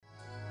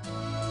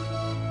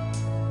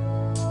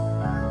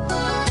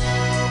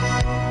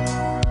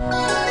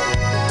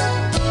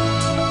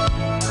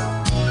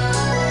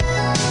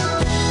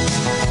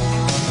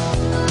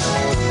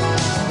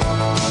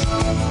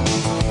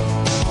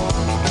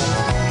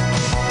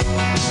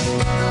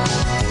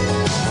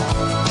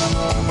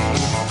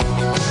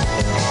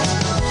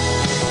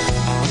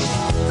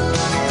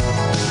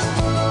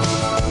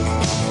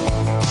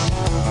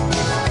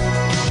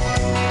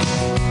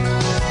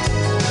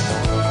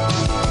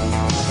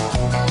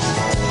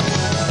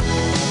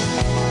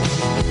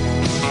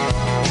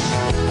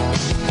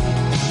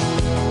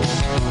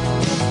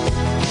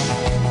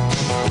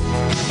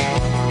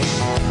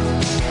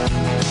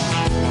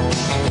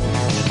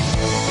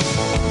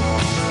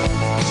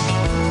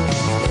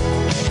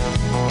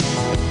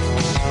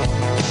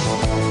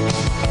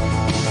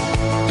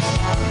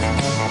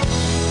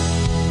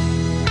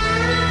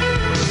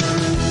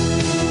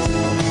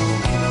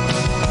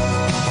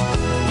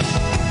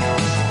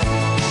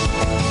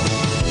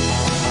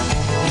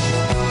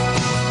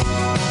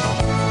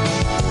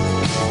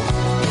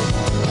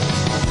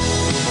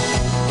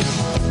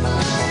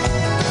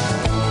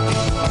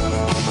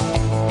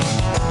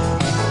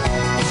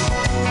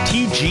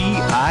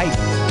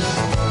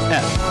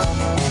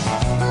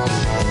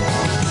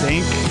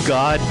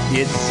God,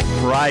 it's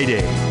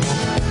Friday.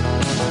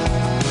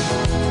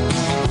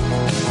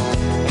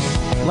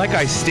 Like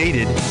I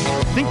stated,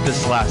 I think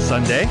this last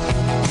Sunday,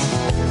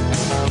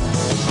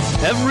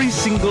 every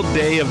single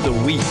day of the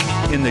week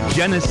in the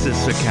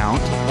Genesis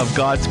account of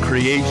God's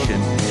creation,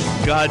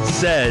 God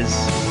says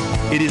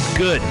it is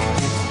good.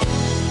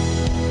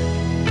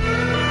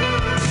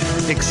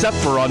 Except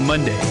for on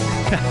Monday.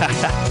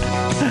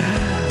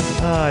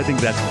 I think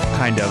that's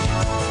kind of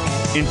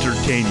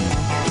entertaining.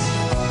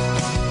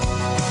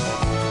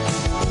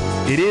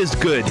 It is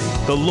good.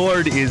 The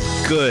Lord is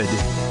good.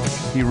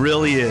 He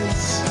really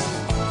is.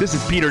 This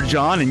is Peter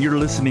John, and you're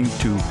listening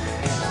to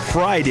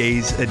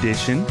Friday's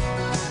edition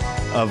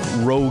of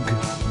Rogue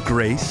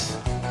Grace.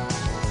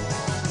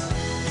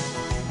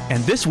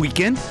 And this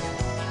weekend,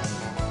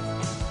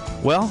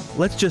 well,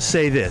 let's just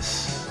say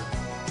this.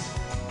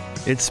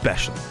 It's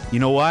special. You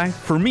know why?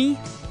 For me,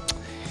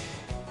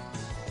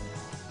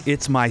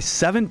 it's my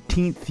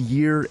 17th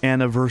year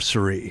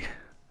anniversary.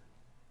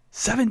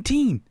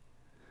 17!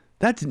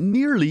 That's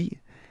nearly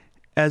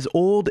as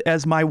old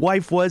as my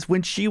wife was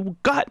when she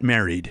got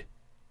married.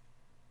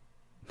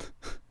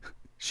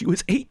 She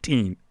was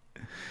 18.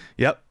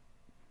 Yep.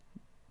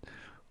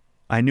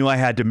 I knew I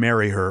had to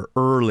marry her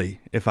early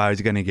if I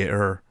was going to get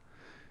her.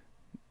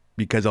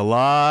 Because a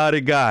lot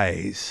of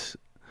guys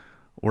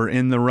were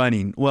in the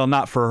running. Well,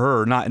 not for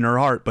her, not in her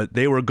heart, but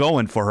they were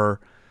going for her.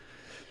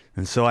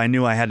 And so I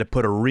knew I had to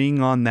put a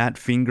ring on that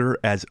finger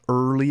as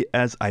early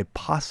as I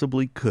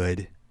possibly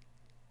could.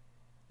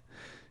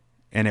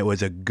 And it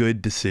was a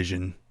good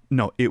decision.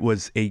 No, it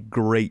was a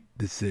great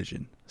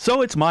decision.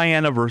 So it's my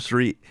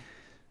anniversary.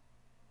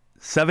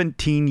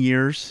 17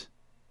 years.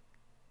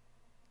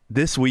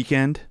 This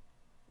weekend.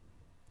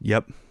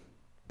 Yep.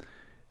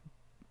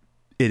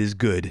 It is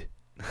good.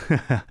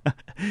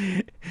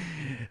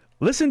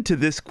 Listen to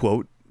this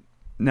quote.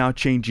 Now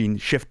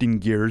shifting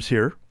gears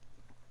here.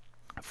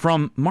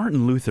 From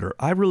Martin Luther.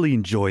 I really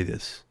enjoy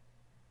this.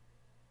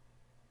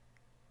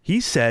 He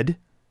said,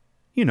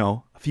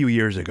 a few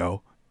years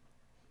ago,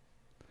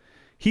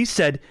 he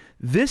said,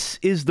 "This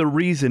is the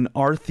reason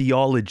our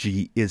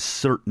theology is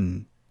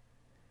certain,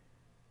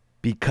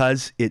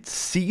 because it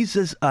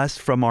seizes us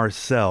from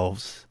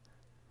ourselves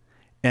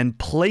and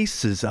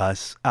places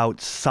us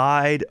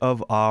outside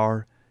of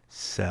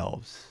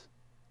ourselves."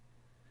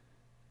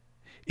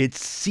 It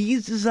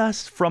seizes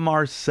us from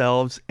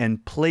ourselves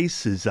and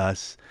places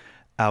us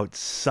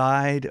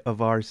outside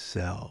of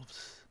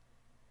ourselves.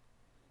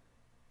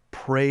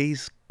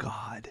 Praise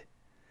God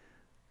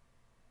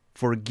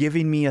for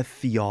giving me a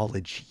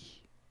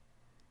theology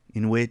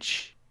in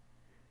which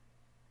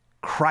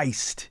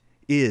Christ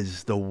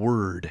is the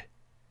Word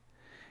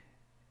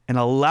and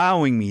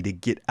allowing me to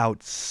get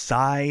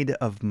outside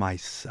of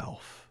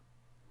myself,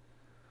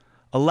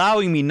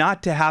 allowing me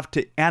not to have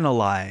to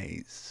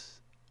analyze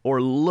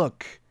or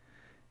look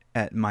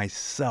at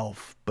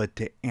myself, but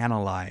to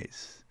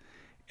analyze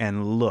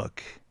and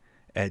look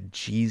at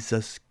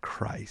Jesus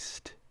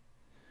Christ.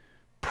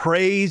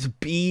 Praise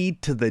be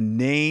to the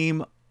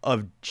name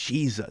of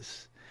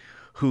Jesus,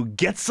 who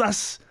gets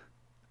us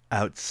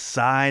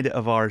outside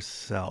of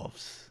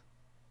ourselves.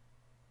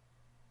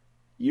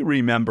 You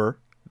remember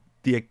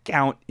the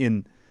account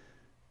in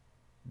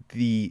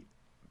the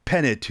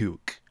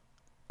Pentateuch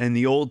in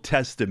the Old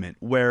Testament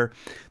where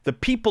the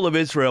people of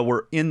Israel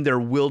were in their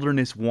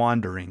wilderness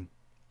wandering.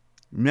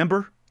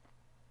 Remember?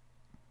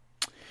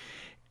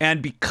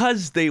 And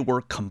because they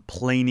were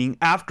complaining,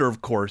 after,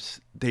 of course,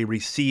 they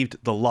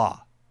received the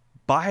law.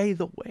 By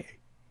the way,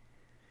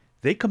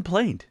 they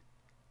complained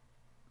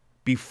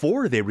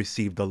before they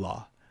received the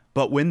law.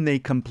 But when they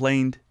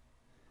complained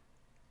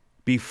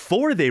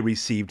before they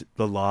received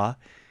the law,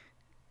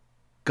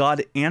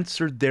 God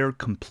answered their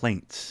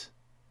complaints.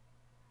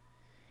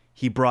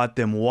 He brought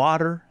them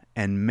water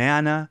and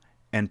manna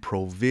and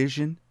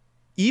provision,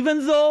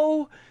 even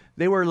though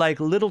they were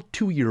like little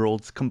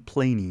 2-year-olds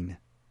complaining.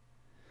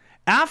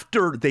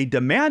 After they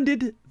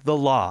demanded the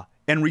law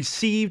and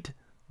received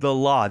the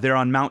law there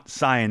on Mount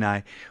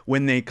Sinai,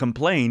 when they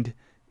complained,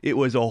 it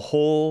was a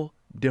whole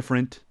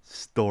different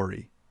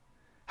story.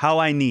 How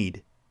I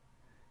need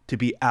to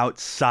be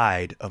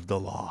outside of the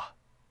law.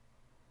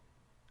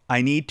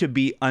 I need to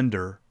be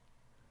under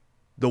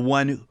the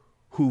one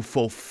who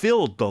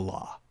fulfilled the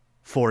law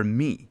for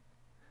me,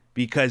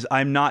 because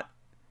I'm not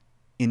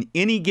in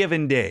any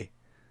given day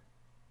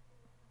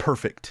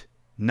perfect,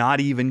 not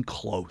even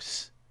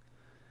close.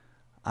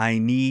 I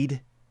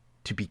need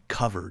to be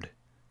covered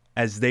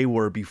as they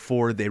were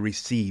before they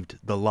received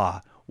the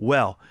law.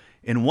 Well,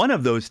 in one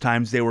of those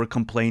times they were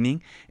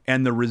complaining,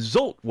 and the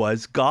result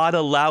was God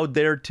allowed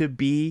there to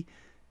be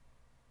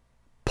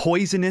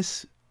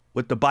poisonous,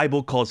 what the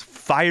Bible calls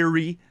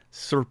fiery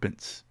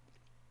serpents,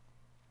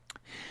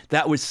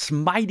 that was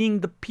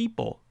smiting the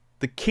people,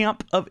 the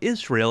camp of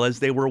Israel, as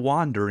they were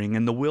wandering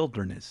in the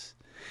wilderness.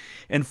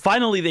 And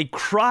finally they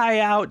cry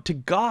out to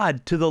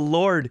God, to the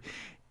Lord,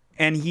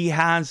 and he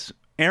has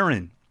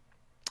Aaron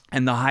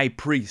and the high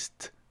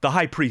priest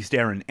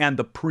Aaron and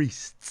the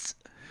priests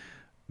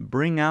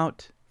bring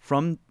out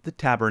from the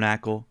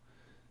tabernacle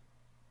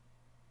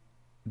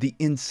the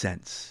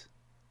incense.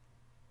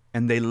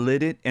 And they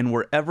lit it, and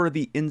wherever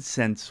the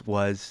incense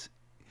was,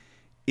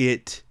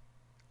 it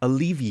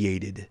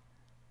alleviated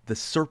the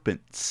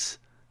serpents,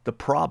 the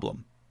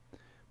problem.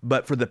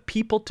 But for the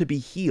people to be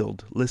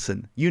healed,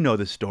 listen, you know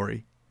the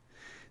story.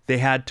 They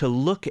had to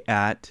look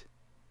at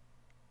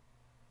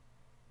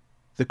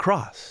the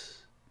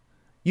cross.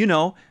 You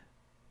know,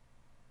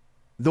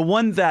 the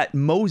one that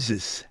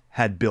Moses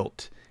had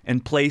built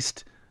and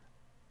placed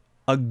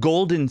a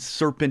golden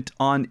serpent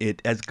on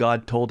it as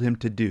God told him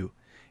to do.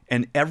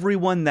 And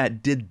everyone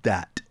that did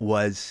that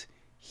was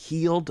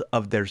healed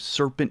of their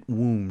serpent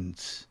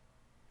wounds.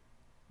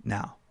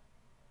 Now,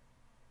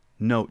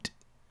 note,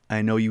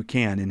 I know you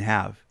can and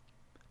have,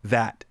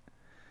 that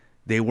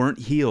they weren't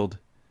healed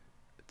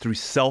through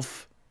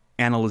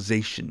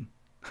self-analyzation.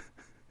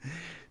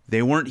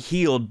 They weren't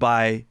healed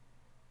by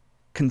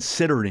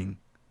considering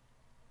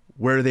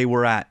where they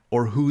were at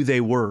or who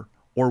they were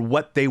or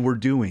what they were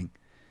doing.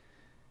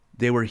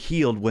 They were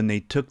healed when they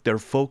took their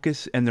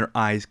focus and their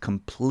eyes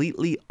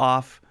completely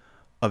off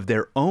of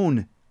their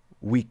own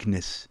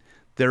weakness,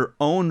 their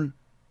own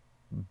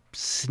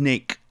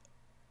snake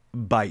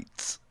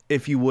bites,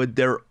 if you would,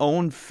 their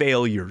own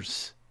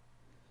failures,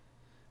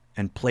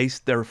 and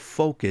placed their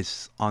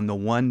focus on the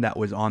one that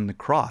was on the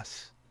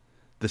cross,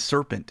 the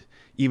serpent,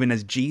 even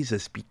as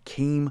Jesus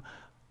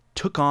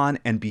took on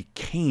and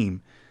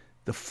became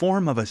the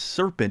form of a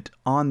serpent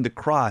on the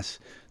cross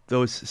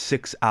those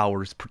 6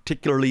 hours,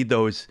 particularly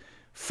those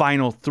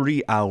final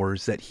 3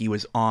 hours that he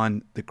was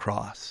on the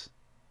cross.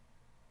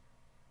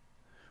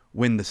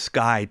 When the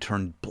sky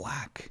turned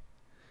black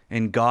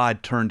and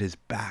God turned his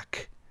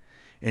back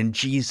and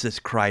Jesus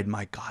cried,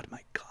 my God,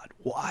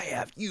 why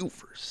have you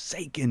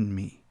forsaken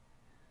me?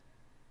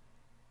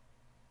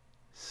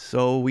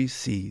 So we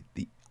see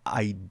the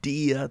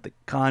idea, the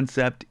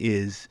concept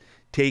is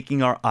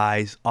taking our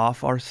eyes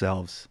off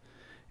ourselves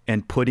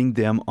and putting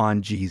them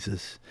on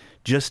Jesus.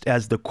 Just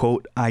as the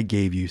quote I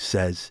gave you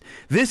says,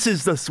 this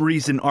is the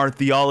reason our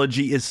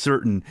theology is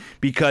certain,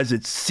 because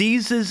it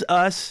seizes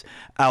us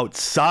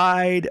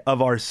outside of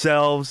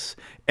ourselves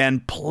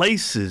and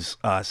places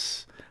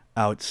us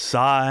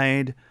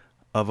outside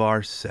of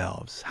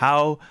ourselves.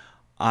 How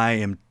I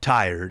am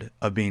tired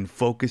of being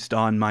focused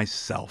on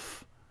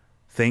myself.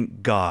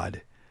 Thank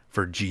God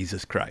for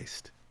Jesus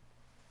Christ.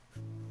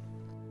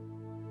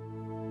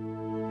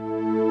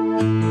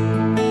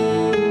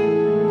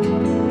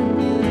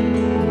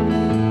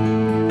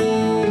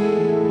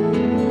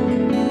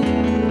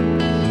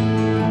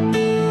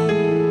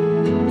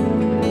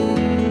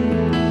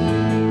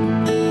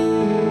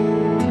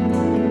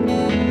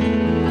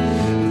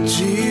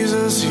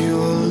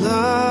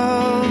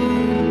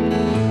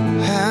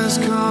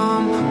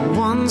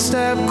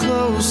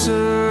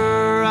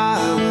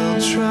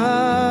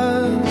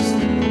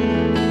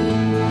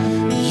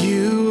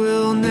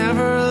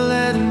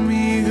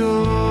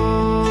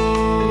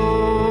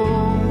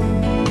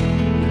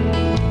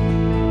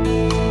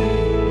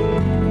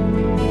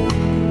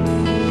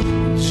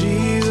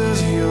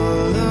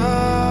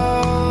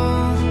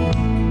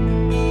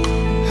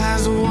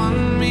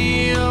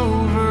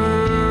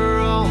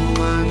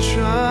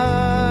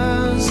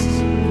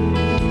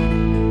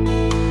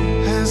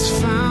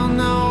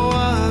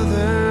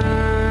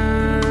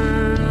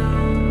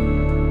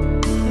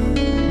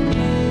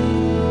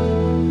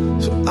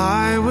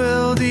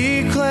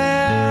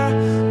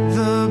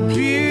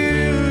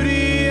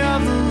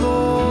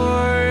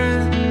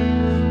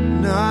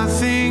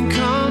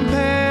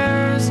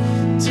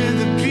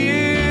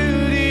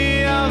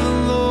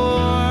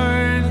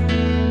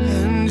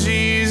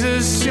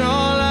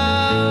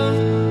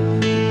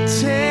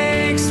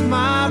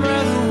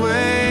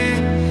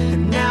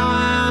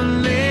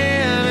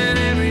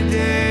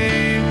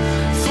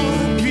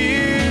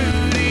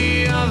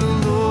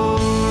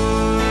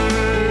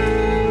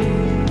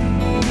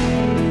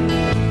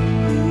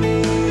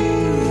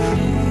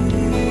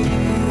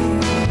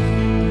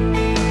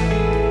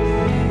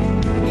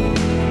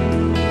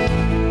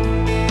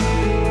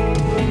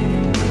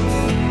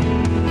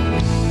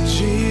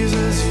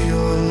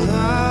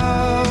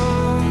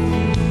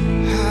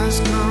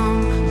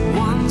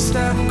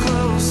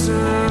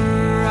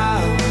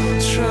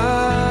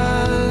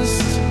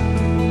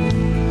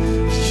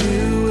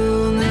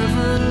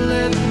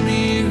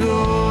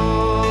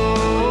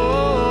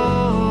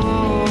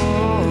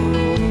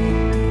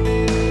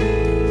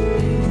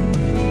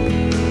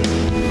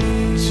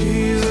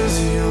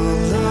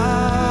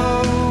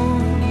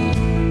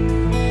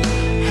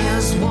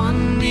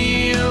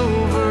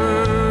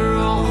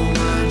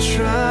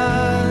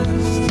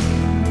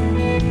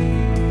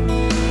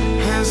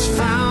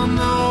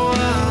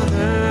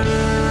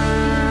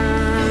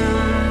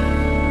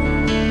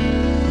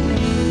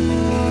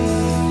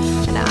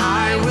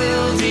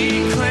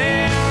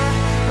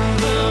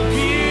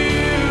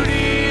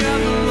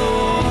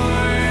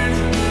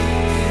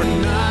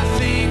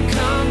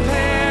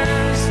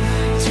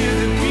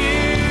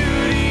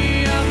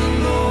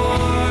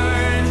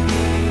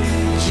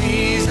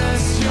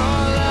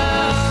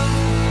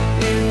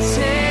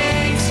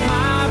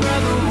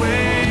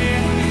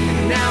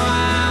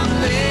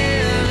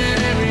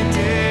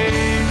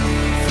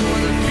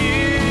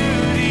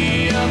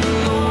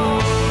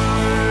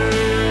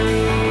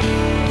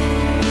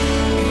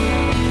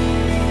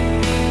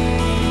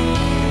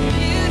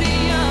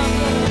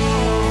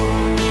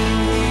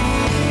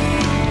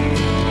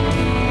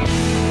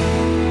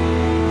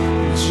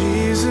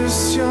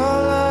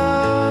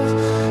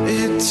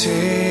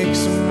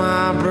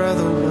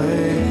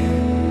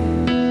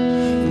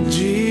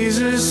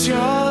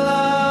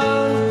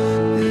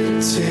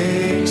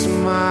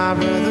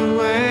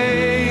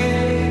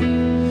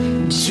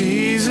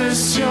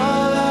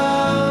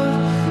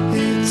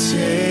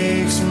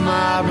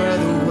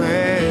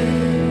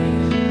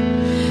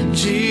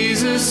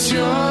 Jesus,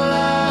 your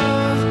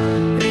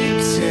love, it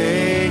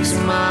takes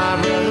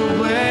my breath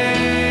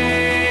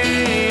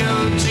away.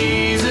 Oh,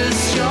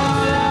 Jesus, your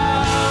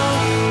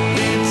love,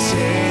 it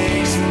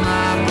takes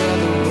my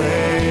breath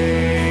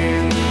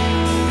away.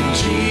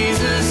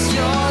 Jesus,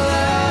 your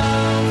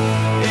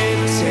love,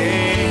 it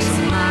takes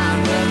my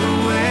breath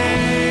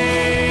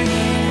away.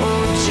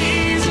 Oh,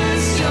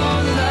 Jesus, your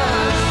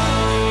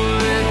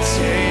love, it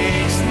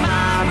takes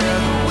my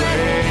breath away.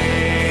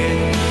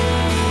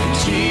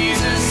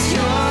 Jesus,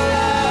 your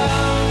love,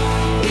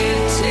 it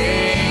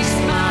takes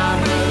my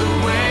breath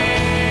away.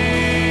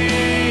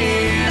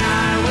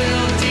 I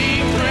will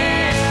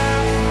declare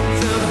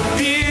the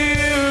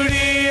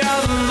beauty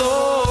of the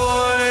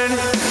Lord,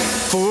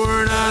 for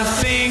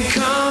nothing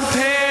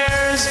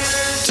compares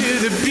to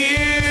the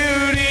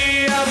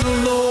beauty of the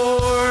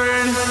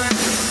Lord.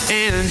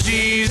 And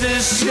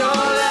Jesus, your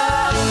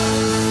love,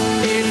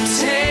 it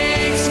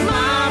takes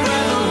my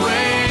breath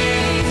away.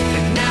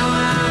 And now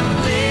I'm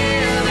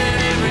living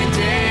every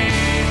day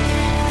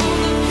for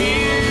the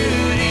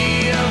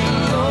beauty of the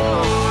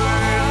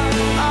Lord.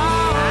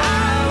 Oh,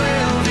 I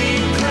will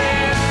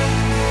declare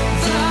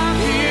the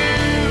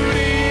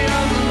beauty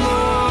of the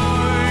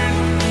Lord,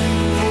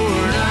 for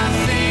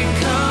nothing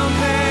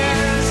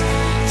compares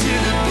to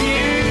the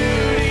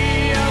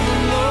beauty of the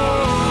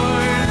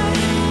Lord.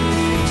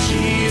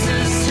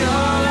 Jesus, your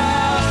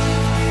love,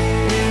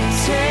 it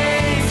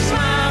takes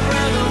my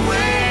breath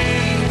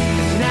away.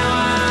 Now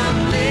I'm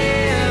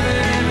living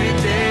every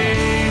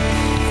day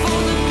for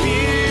the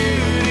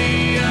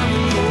beauty of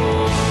the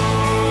Lord.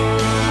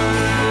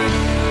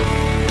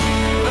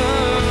 Oh,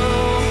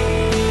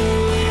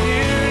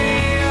 beauty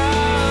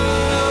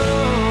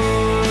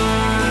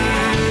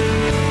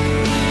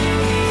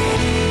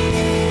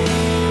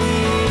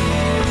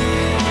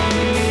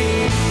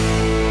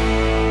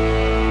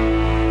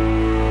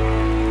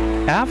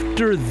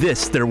After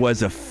this, there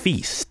was a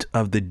feast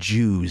of the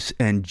Jews,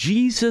 and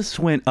Jesus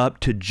went up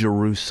to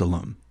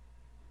Jerusalem.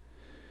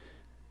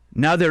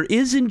 Now there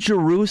is in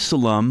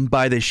Jerusalem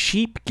by the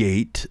sheep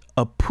gate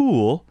a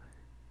pool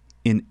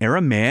in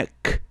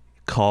Aramaic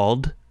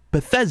called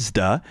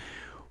Bethesda,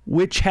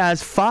 which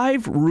has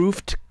 5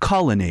 roofed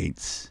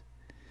colonnades.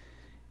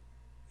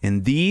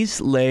 In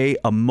these lay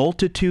a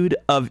multitude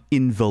of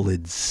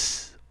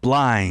invalids,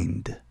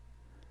 blind,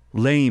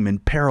 lame,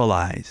 and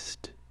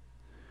paralyzed.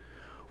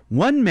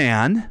 One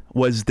man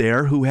was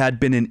there who had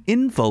been an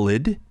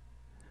invalid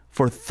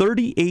for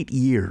 38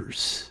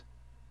 years.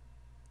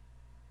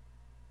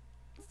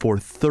 For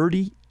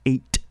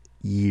 38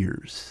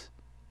 years.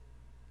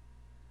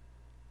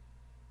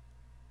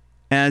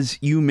 As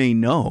you may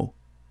know,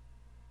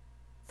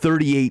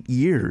 38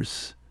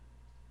 years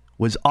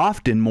was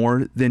often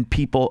more than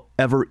people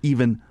ever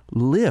even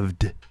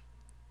lived,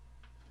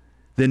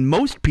 than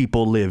most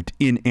people lived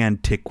in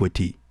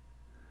antiquity.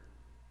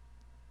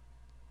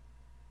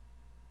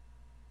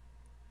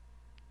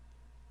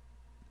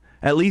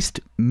 At least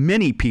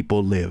many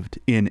people lived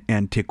in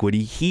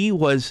antiquity. He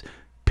was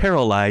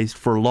paralyzed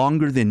for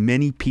longer than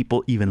many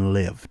people even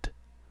lived.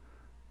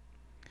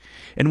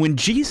 And when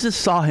Jesus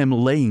saw him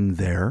laying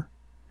there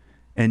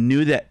and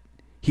knew that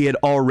he had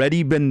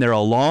already been there a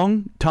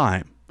long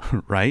time,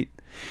 right?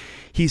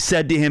 He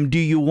said to him, "Do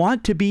you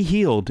want to be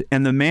healed?"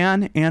 And the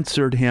man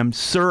answered him,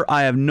 "Sir,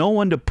 I have no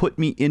one to put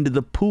me into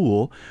the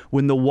pool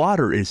when the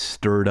water is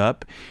stirred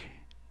up.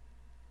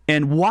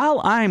 And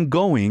while I am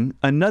going,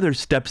 another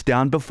steps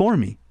down before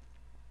me."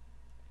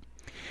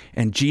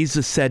 And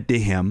Jesus said to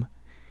him,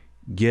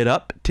 "Get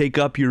up, take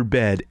up your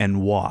bed,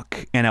 and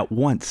walk." And at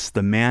once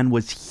the man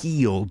was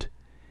healed,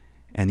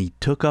 and he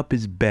took up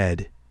his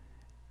bed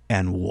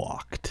and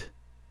walked.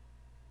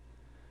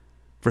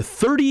 For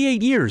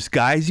 38 years,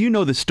 guys, you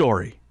know the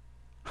story.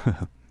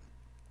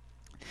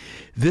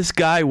 This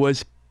guy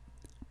was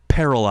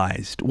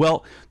paralyzed.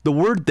 Well, the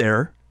word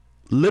there,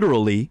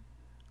 literally,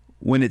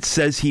 when it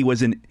says he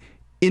was an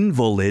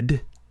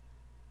invalid,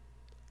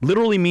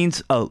 literally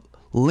means a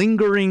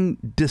lingering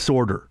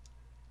disorder.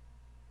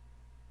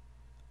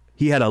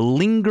 He had a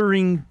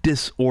lingering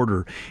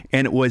disorder,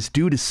 and it was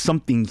due to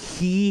something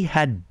he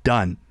had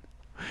done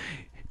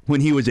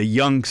when he was a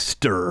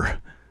youngster.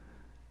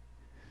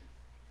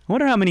 I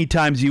wonder how many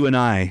times you and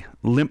I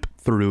limp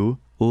through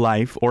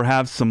life or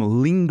have some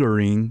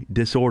lingering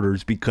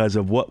disorders because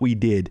of what we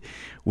did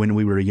when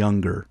we were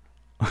younger.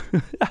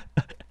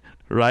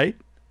 Right?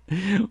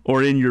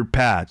 Or in your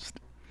past.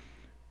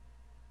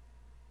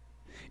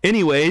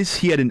 Anyways,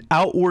 he had an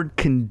outward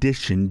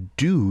condition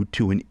due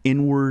to an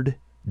inward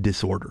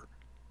disorder.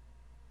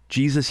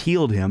 Jesus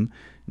healed him,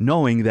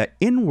 knowing that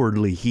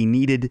inwardly he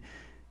needed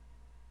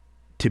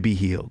to be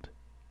healed.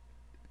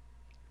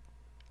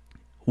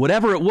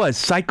 Whatever it was,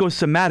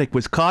 psychosomatic,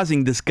 was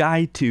causing this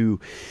guy to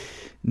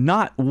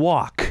not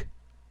walk,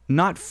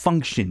 not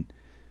function.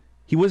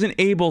 He wasn't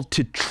able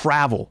to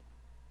travel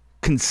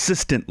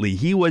consistently.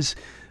 He was,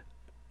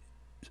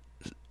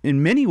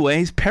 in many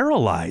ways,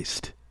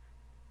 paralyzed.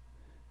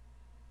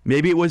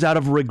 Maybe it was out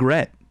of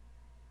regret.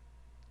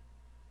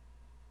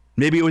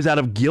 Maybe it was out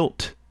of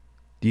guilt.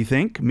 Do you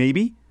think?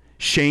 Maybe?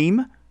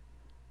 Shame?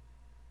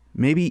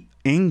 maybe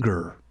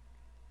anger.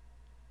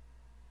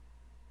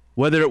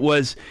 Whether it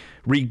was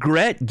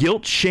regret,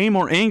 guilt, shame,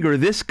 or anger,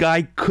 this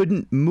guy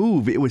couldn't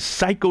move. It was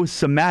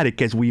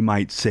psychosomatic, as we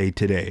might say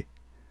today.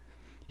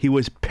 He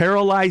was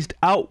paralyzed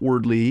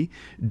outwardly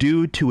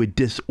due to a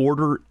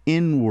disorder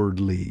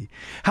inwardly.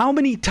 How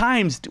many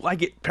times do I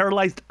get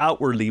paralyzed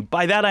outwardly?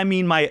 By that I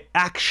mean my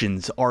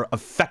actions are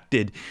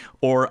affected,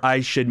 or I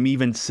should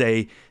even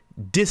say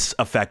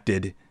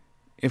disaffected,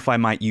 if I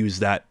might use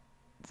that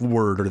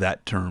word or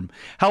that term.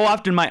 How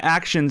often my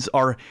actions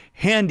are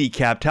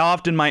handicapped, how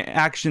often my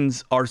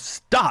actions are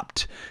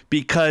stopped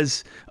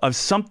because of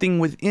something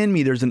within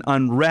me. There's an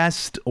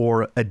unrest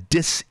or a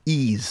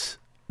dis-ease,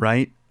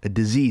 right? A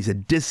disease, a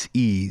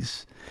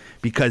dis-ease.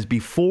 Because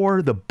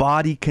before the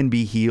body can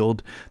be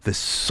healed, the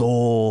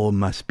soul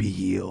must be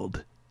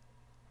healed.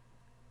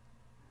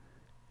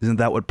 Isn't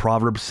that what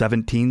Proverbs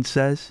 17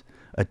 says?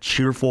 A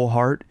cheerful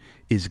heart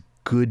is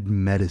good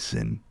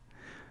medicine,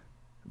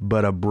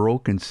 but a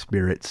broken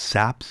spirit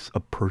saps a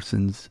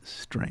person's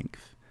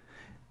strength.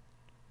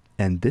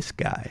 And this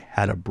guy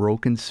had a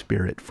broken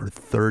spirit for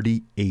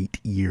 38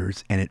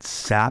 years, and it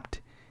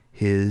sapped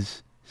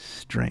his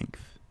strength.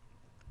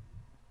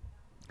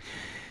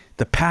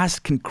 The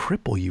past can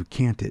cripple you,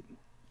 can't it?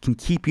 Can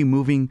keep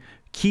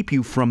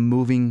you from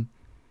moving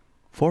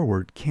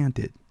forward, can't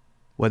it?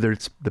 Whether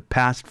it's the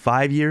past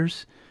 5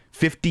 years,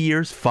 50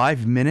 years,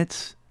 5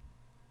 minutes.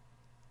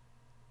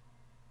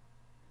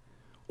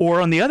 Or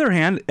on the other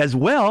hand, as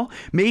well,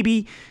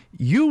 maybe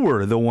you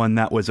were the one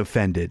that was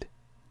offended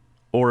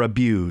or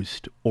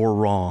abused or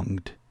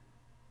wronged.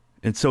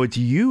 And so it's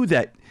you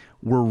that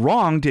were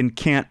wronged and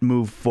can't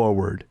move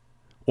forward.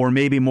 Or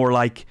maybe more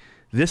like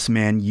this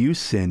man, you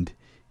sinned.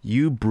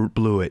 You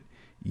blew it.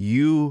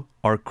 You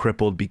are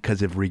crippled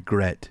because of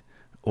regret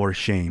or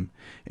shame.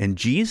 And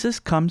Jesus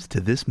comes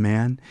to this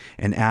man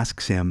and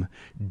asks him,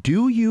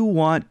 do you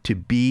want to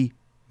be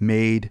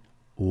made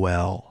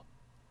well?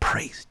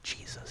 Praise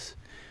Jesus.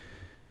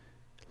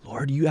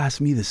 Lord, you ask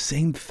me the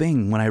same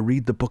thing when I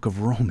read the book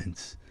of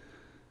Romans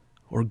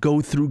or go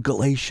through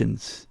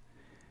Galatians.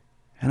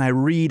 And I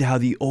read how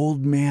the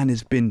old man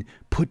has been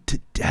put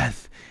to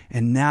death,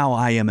 and now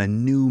I am a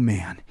new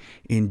man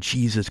in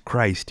Jesus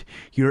Christ.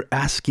 You're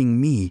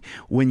asking me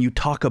when you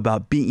talk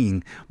about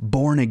being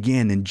born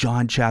again in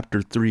John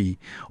chapter 3,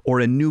 or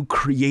a new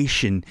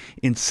creation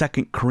in 2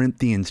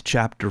 Corinthians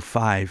chapter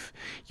 5.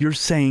 You're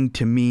saying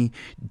to me,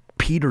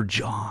 Peter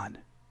John,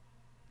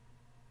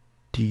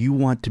 do you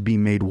want to be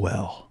made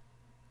well?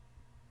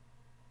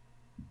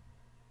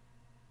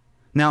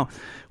 Now,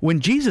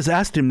 when Jesus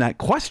asked him that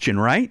question,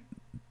 right?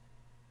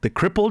 The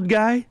crippled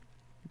guy,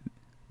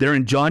 there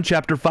in John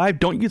chapter 5,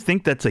 don't you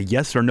think that's a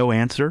yes or no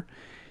answer?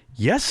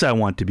 Yes, I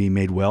want to be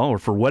made well, or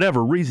for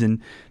whatever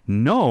reason,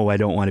 no, I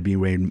don't want to be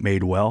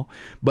made well.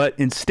 But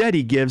instead,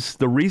 he gives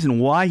the reason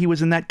why he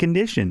was in that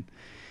condition.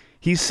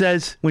 He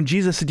says, when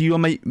Jesus said, do you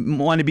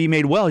want to be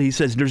made well? He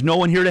says, there's no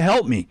one here to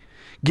help me.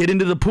 Get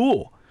into the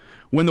pool.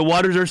 When the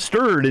waters are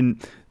stirred, and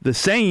the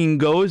saying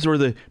goes, or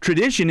the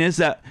tradition is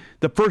that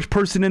the first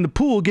person in the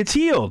pool gets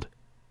healed.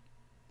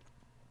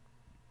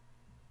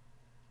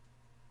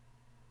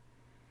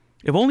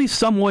 If only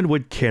someone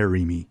would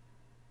carry me.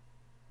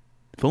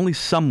 If only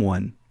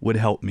someone would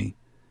help me.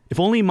 If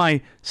only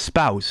my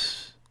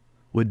spouse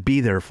would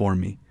be there for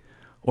me.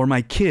 Or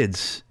my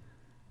kids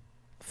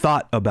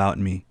thought about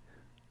me.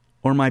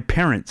 Or my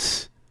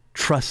parents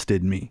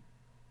trusted me.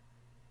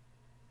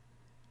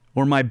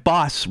 Or my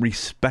boss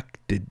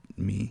respected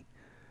me.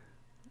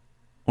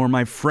 Or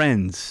my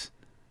friends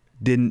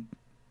didn't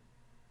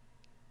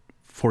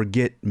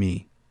forget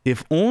me.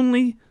 If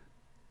only,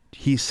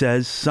 he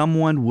says,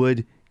 someone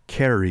would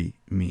carry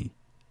me.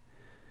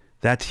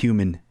 That's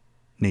human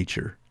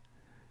nature.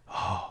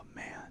 Oh,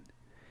 man.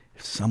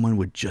 If someone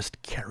would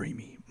just carry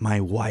me, my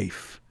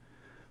wife,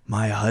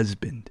 my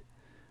husband,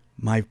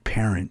 my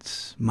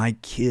parents, my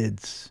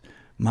kids,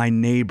 my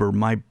neighbor,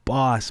 my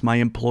boss, my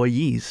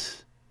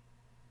employees.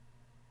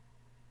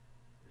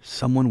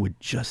 Someone would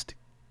just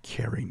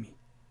carry me.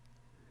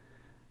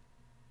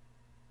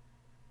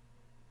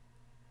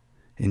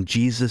 And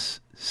Jesus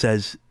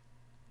says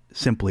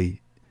simply,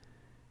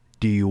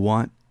 do you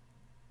want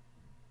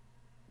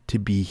to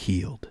be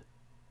healed?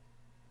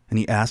 And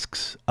he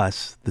asks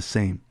us the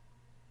same.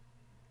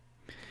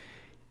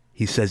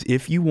 He says,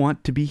 if you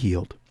want to be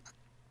healed,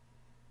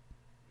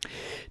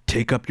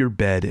 take up your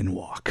bed and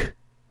walk.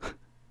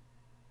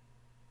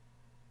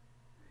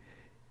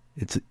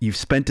 You've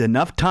spent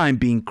enough time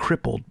being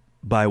crippled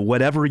by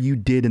whatever you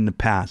did in the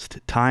past.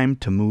 Time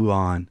to move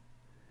on.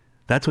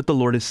 That's what the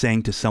Lord is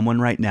saying to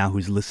someone right now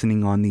who's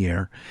listening on the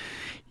air.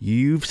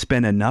 You've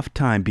spent enough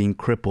time being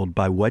crippled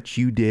by what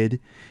you did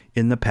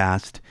in the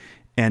past.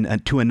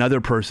 And to another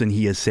person,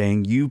 he is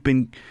saying, you've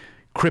been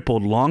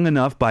crippled long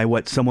enough by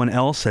what someone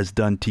else has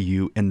done to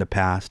you in the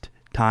past.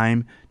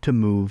 Time to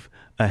move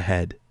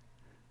ahead.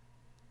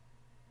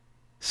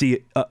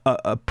 See,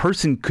 a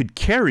person could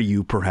carry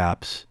you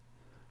perhaps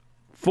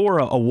for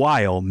a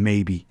while,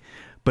 maybe,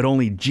 but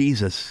only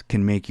Jesus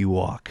can make you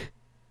walk.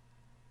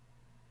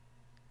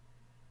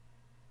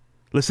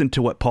 Listen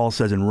to what Paul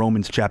says in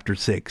Romans chapter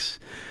 6.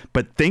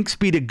 But thanks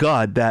be to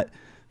God that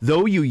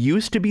though you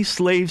used to be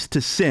slaves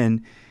to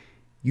sin,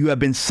 you have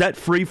been set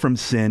free from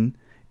sin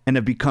and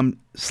have become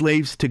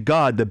slaves to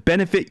God. The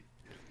benefit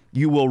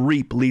you will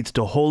reap leads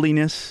to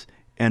holiness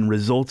and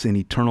results in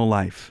eternal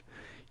life.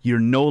 You're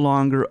no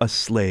longer a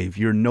slave.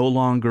 You're no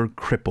longer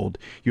crippled.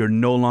 You're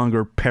no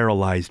longer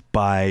paralyzed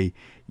by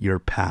your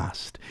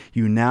past.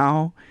 You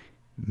now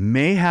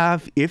may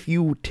have, if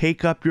you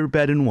take up your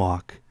bed and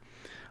walk,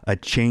 a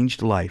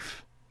changed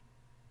life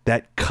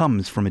that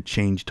comes from a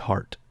changed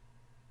heart.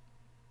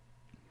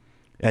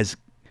 As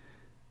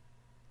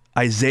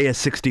Isaiah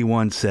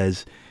 61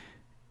 says,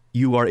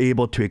 you are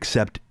able to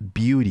accept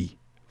beauty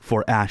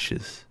for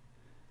ashes.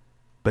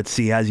 But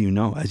see, as you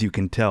know, as you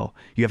can tell,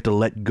 you have to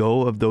let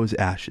go of those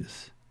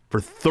ashes.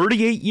 For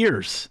 38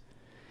 years,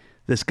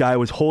 this guy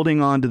was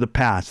holding on to the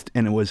past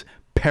and it was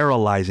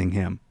paralyzing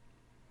him.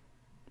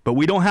 But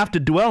we don't have to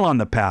dwell on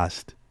the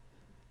past.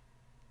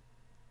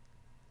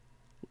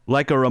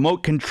 Like a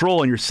remote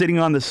control and you're sitting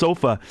on the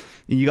sofa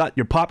and you got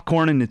your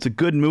popcorn and it's a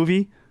good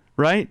movie,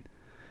 right?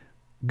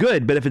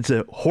 Good, but if it's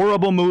a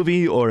horrible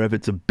movie or if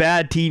it's a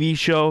bad TV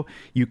show,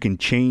 you can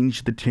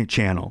change the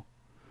channel.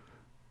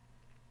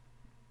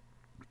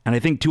 And I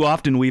think too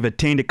often we've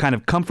attained a kind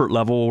of comfort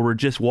level where we're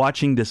just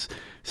watching this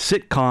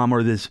sitcom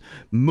or this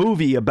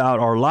movie about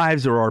our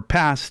lives or our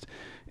past,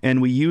 and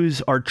we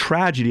use our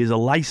tragedy as a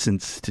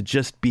license to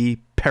just be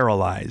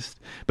paralyzed.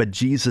 But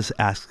Jesus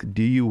asks,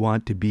 do you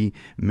want to be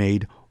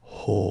made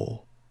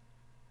whole?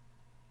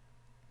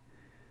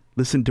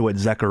 Listen to what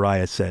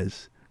Zechariah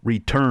says.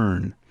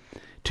 Return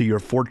to your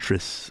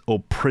fortress, O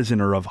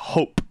prisoner of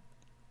hope.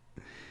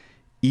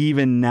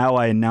 Even now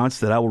I announce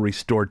that I will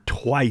restore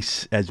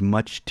twice as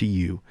much to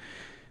you.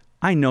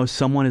 I know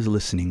someone is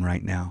listening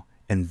right now,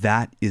 and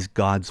that is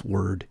God's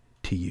word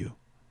to you.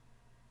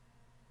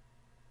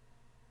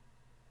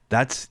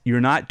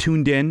 You're not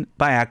tuned in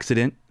by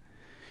accident.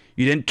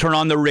 You didn't turn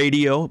on the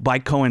radio by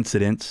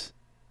coincidence.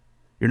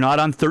 You're not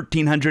on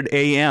 1300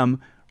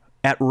 AM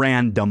at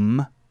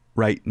random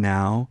right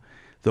now.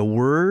 The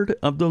word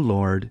of the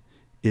Lord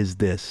is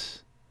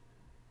this: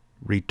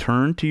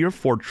 return to your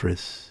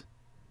fortress,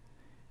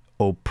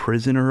 O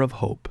prisoner of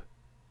hope.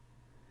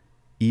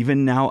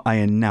 Even now I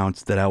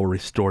announce that I will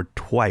restore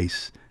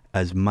twice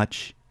as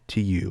much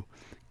to you.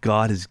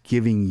 God is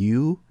giving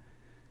you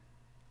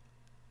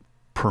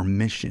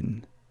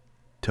permission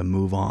to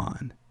move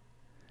on,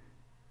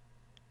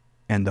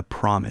 and the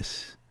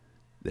promise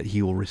that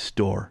he will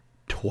restore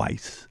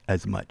twice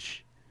as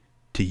much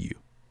to you.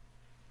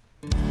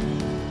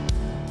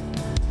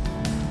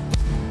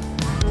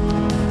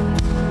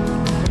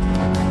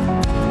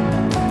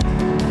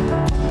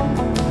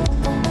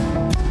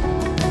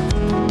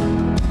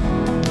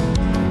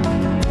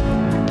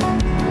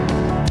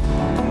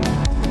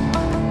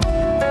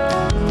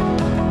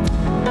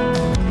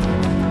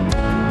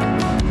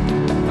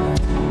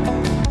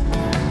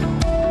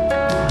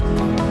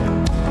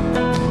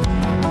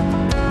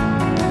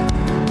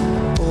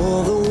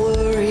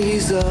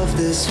 Of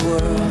this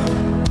world,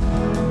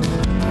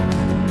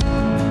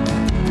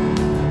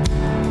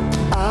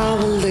 I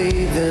will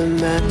lay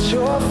them at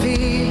your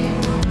feet.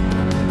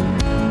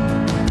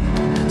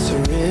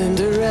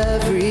 Surrender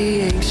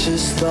every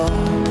anxious thought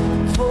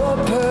for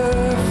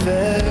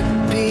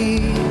perfect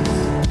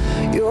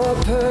peace, your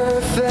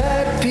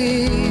perfect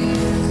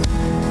peace.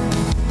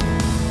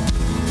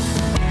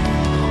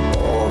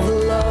 All the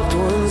loved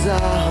ones I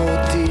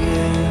hold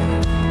dear,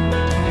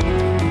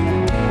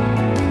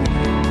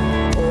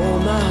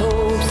 my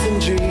hopes and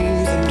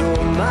dreams and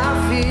all my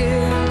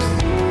fears,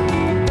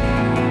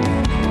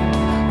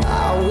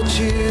 I will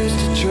choose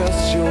to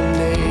trust your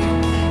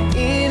name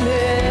in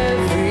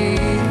everything,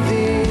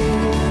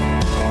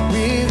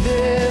 with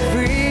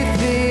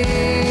everything.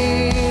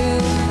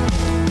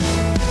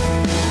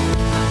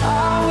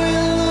 I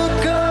will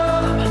look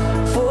up,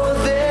 for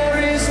there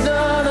is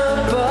none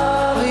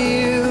above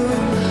you.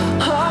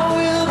 I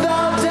will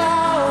bow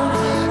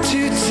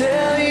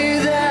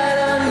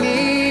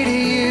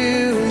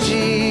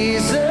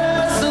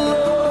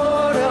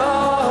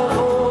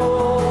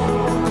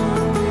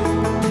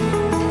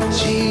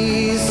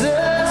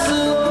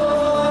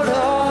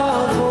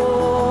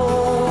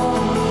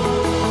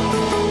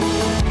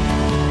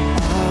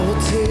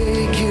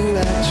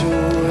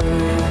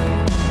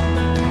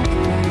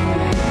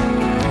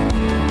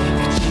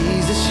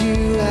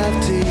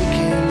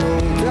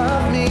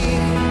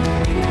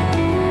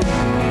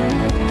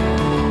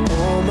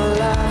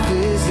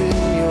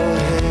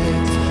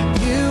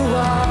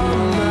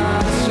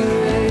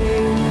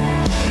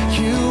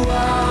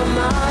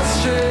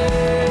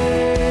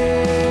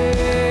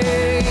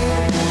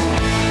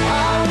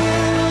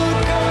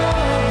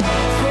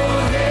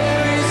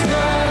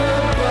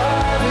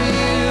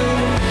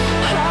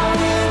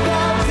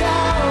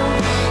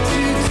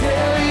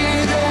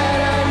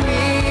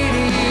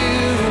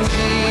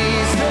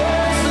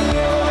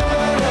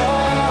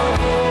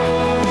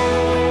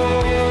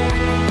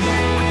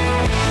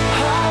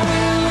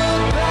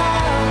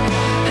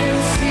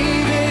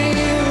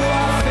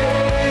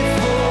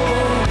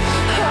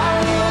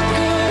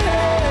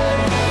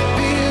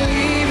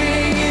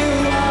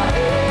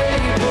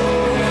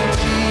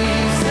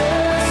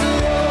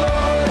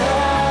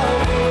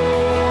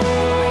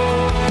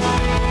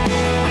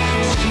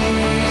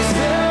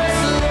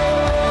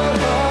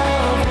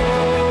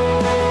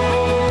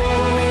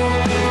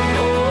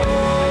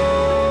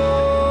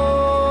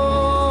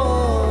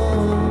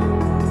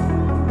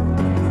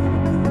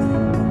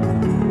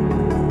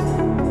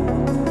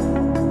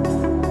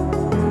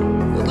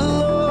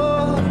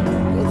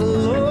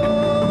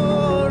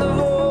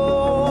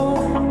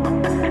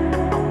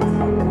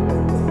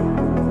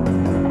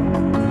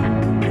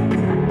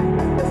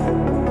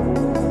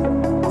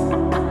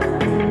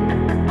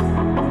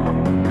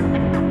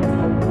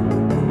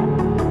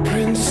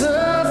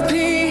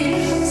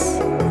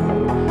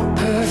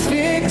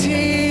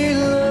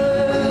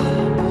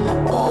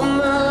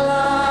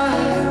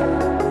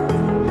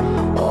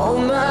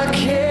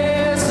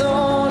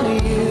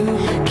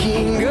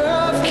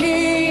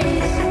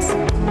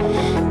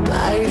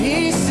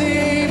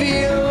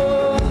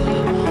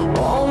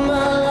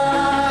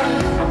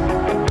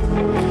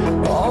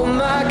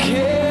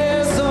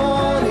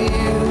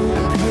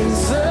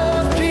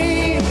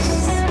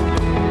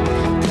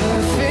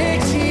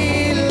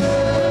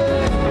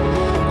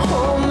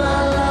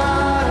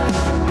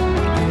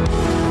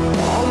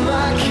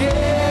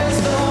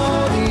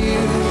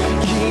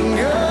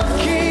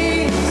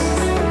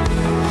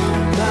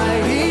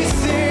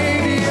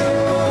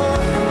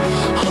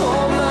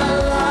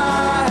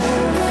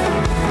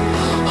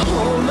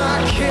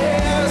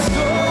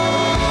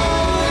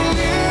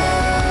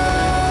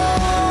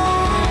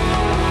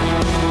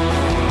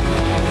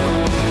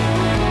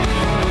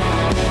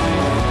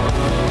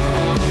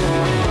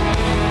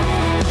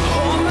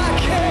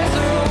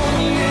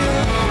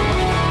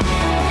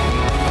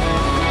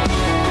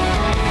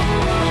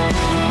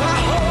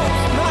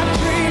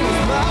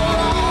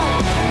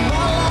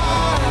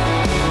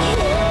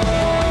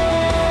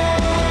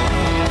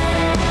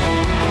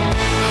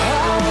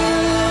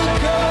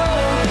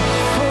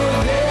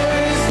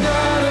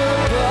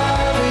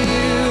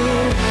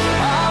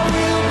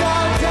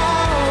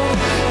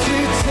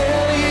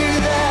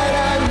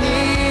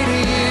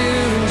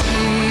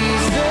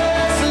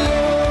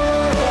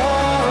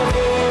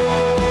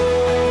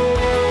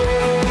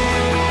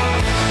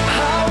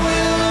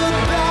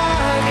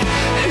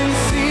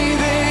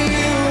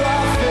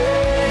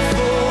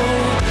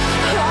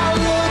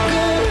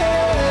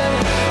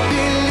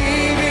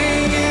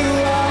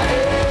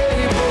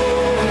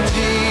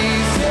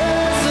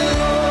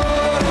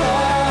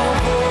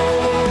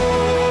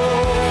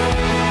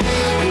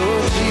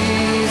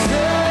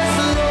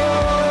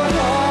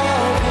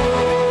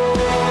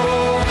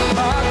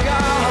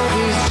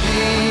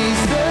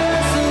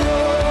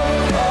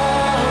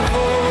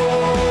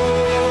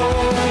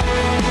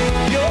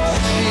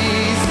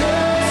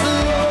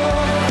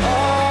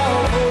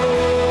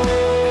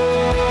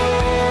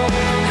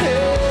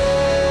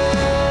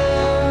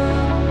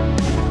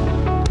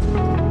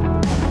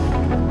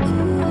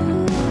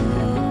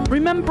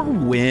Remember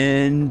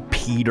when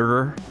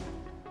Peter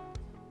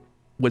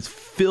was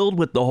filled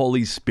with the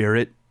Holy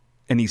Spirit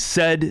and he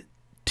said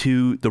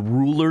to the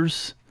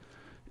rulers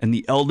and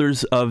the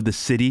elders of the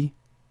city,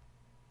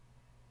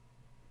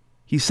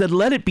 he said,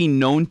 "Let it be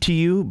known to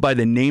you by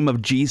the name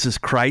of Jesus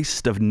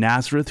Christ of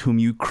Nazareth, whom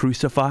you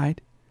crucified,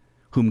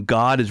 whom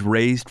God has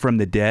raised from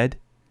the dead.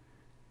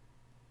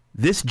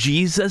 This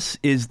Jesus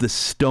is the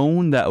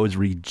stone that was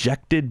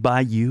rejected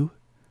by you,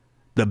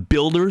 the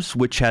builders,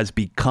 which has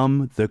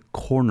become the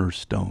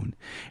cornerstone.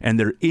 And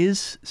there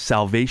is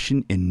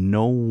salvation in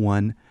no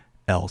one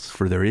else,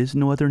 for there is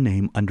no other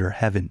name under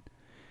heaven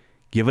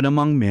given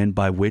among men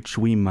by which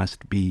we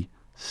must be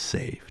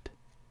saved."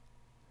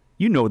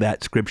 You know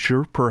that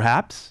scripture,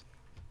 perhaps.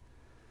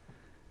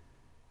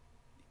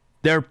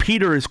 There,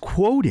 Peter is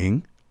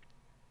quoting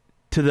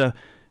to the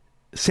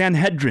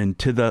Sanhedrin,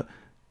 to the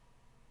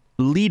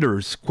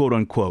leaders, quote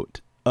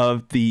unquote,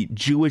 of the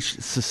Jewish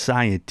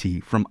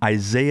society from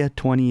Isaiah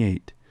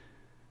 28,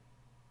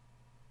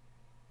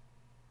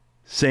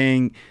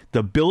 saying,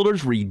 "The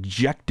builders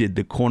rejected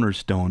the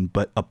cornerstone,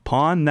 but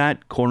upon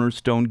that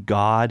cornerstone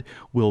God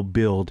will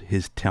build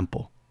his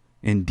temple."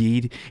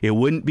 Indeed, it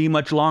wouldn't be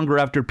much longer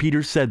after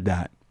Peter said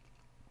that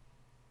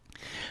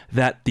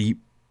the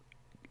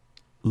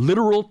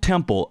literal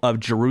temple of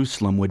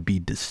Jerusalem would be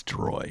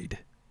destroyed.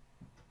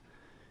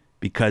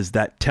 Because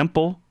that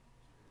temple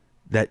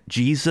that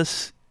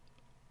Jesus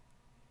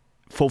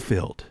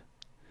fulfilled,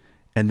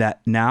 and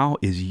that now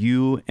is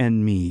you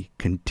and me,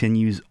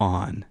 continues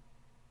on.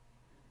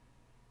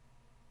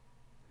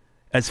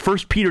 As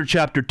 1 Peter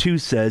chapter 2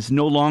 says,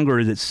 no longer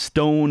is it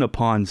stone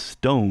upon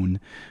stone,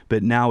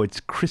 but now it's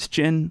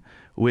Christian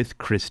with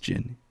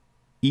Christian,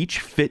 each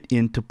fit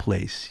into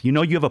place. You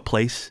know you have a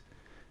place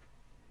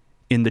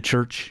in the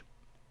church,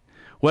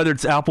 whether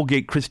it's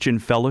Applegate Christian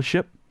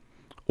Fellowship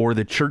or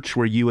the church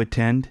where you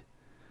attend,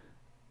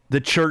 the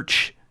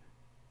church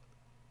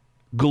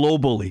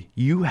globally,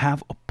 you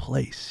have a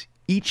place.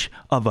 Each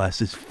of us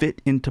is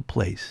fit into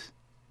place.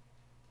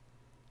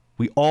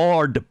 We all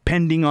are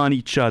depending on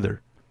each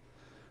other.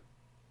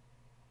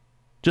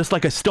 Just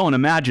like a stone,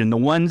 imagine the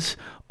ones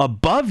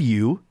above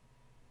you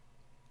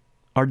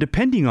are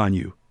depending on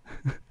you.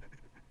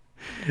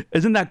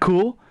 Isn't that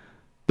cool?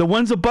 The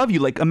ones above you,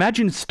 like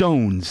imagine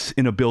stones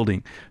in a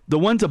building. The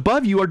ones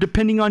above you are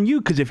depending on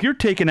you because if you're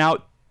taken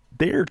out,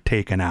 they're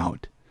taken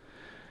out.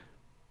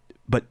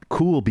 But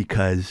cool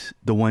because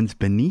the ones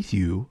beneath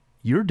you,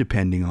 you're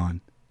depending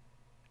on.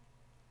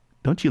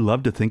 Don't you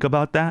love to think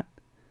about that?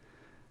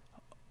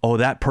 Oh,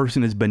 that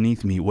person is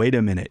beneath me. Wait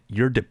a minute.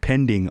 You're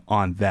depending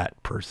on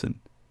that person.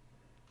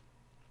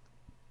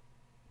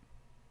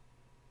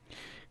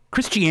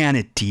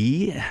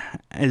 Christianity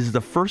is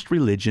the first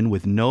religion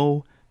with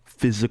no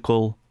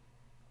physical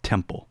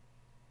temple,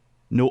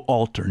 no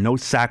altar, no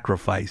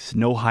sacrifice,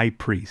 no high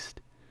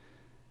priest.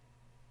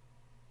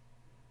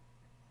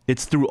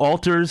 It's through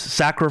altars,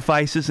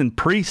 sacrifices, and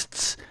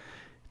priests,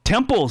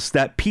 temples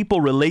that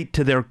people relate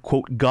to their,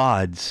 quote,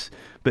 gods.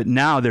 But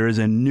now there is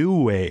a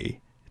new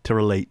way to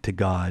relate to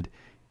God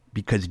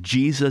because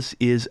Jesus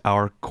is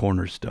our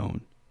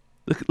cornerstone.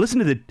 Listen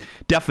to the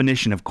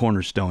definition of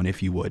cornerstone,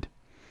 if you would.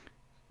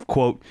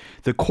 Quote,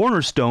 "The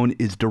cornerstone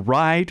is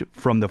derived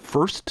from the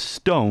first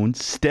stone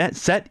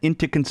set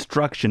into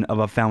construction of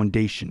a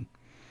foundation.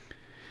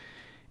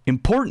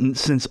 Important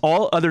since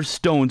all other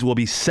stones will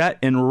be set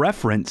in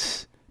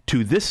reference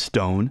to this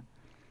stone,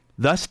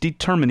 thus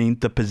determining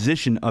the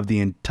position of the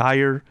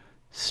entire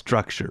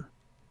structure."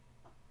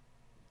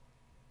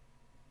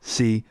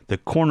 See, the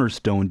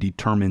cornerstone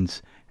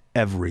determines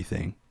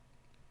everything.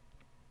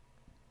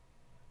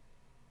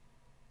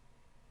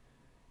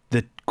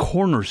 The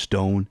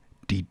cornerstone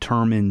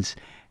determines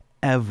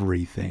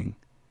everything.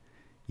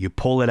 You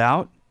pull it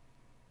out,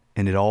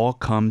 and it all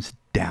comes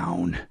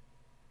down.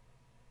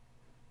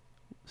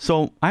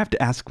 So I have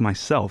to ask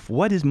myself,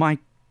 what is my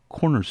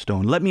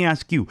cornerstone? Let me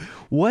ask you,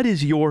 what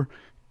is your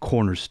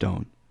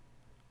cornerstone?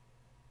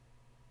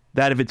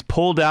 That if it's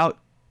pulled out,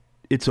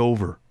 it's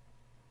over.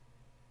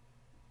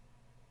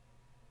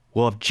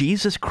 Well, if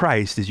Jesus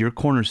Christ is your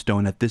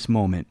cornerstone at this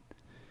moment,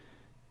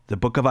 the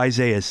book of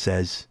Isaiah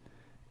says,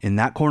 in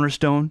that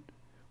cornerstone,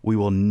 we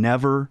will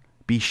never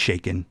be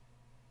shaken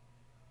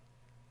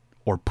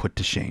or put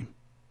to shame.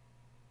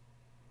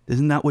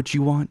 Isn't that what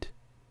you want?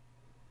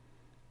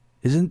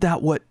 Isn't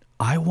that what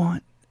I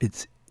want?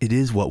 It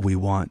is what we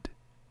want.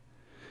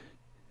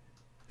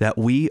 That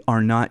we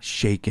are not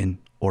shaken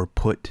or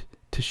put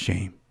to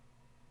shame.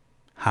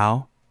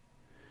 How?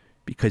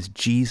 Because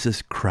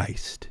Jesus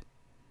Christ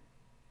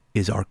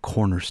is our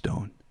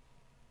cornerstone.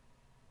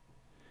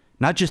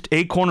 Not just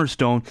a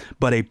cornerstone,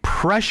 but a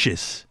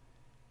precious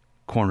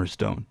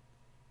cornerstone.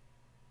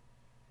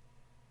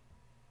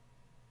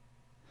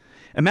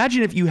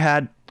 Imagine if you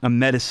had a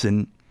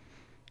medicine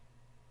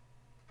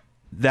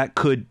that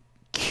could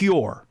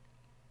cure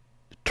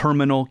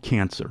terminal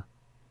cancer.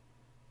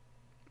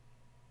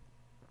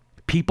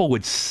 People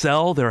would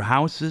sell their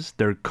houses,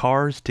 their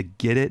cars to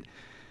get it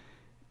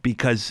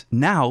because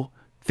now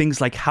things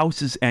like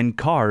houses and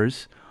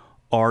cars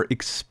are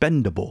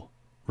expendable,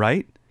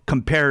 right?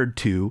 Compared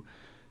to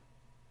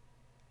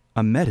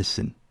a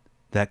medicine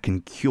that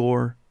can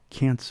cure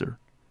cancer.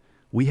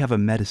 We have a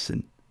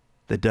medicine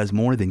that does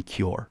more than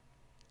cure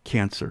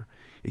cancer.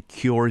 It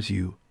cures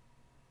you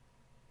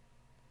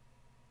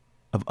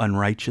of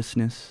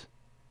unrighteousness,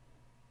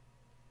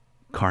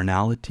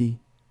 carnality,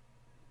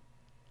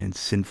 and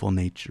sinful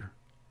nature.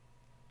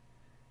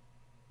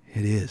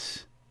 It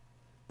is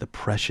the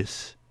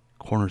precious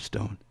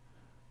cornerstone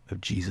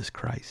of Jesus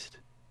Christ,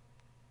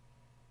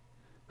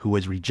 who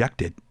was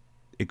rejected,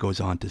 it goes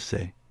on to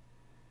say.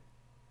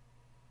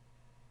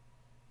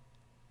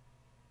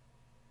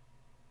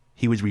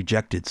 He was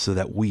rejected so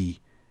that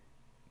we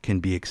can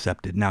be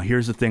accepted. Now,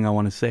 here's the thing I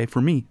want to say for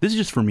me. This is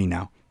just for me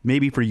now.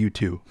 Maybe for you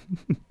too.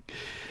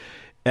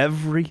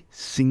 Every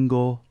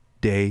single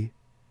day,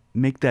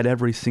 make that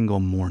every single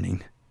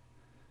morning.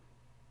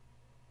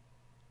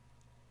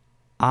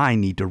 I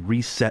need to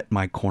reset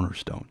my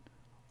cornerstone,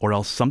 or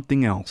else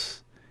something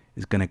else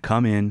is going to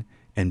come in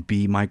and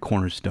be my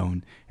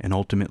cornerstone and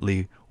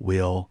ultimately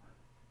will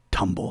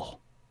tumble.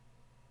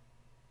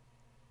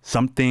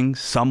 Something,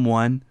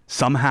 someone,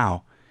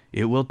 somehow,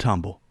 it will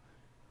tumble.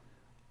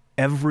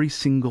 Every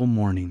single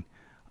morning,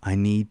 I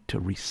need to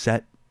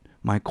reset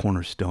my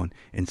cornerstone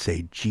and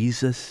say,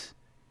 Jesus,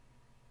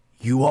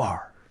 you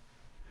are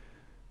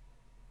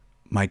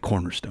my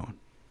cornerstone.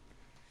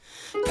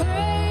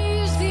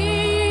 Praise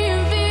the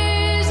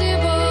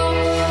invisible,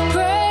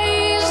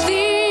 praise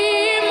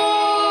the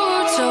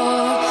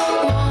immortal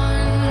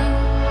one.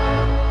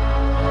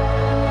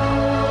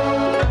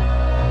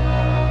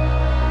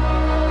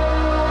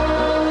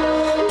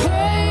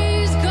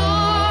 Praise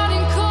God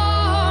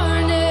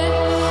incarnate,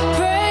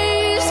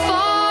 praise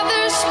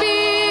Father,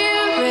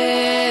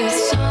 Spirit,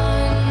 Son.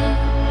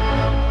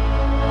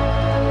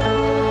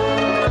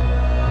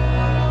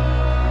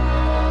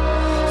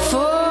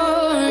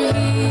 For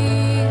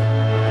He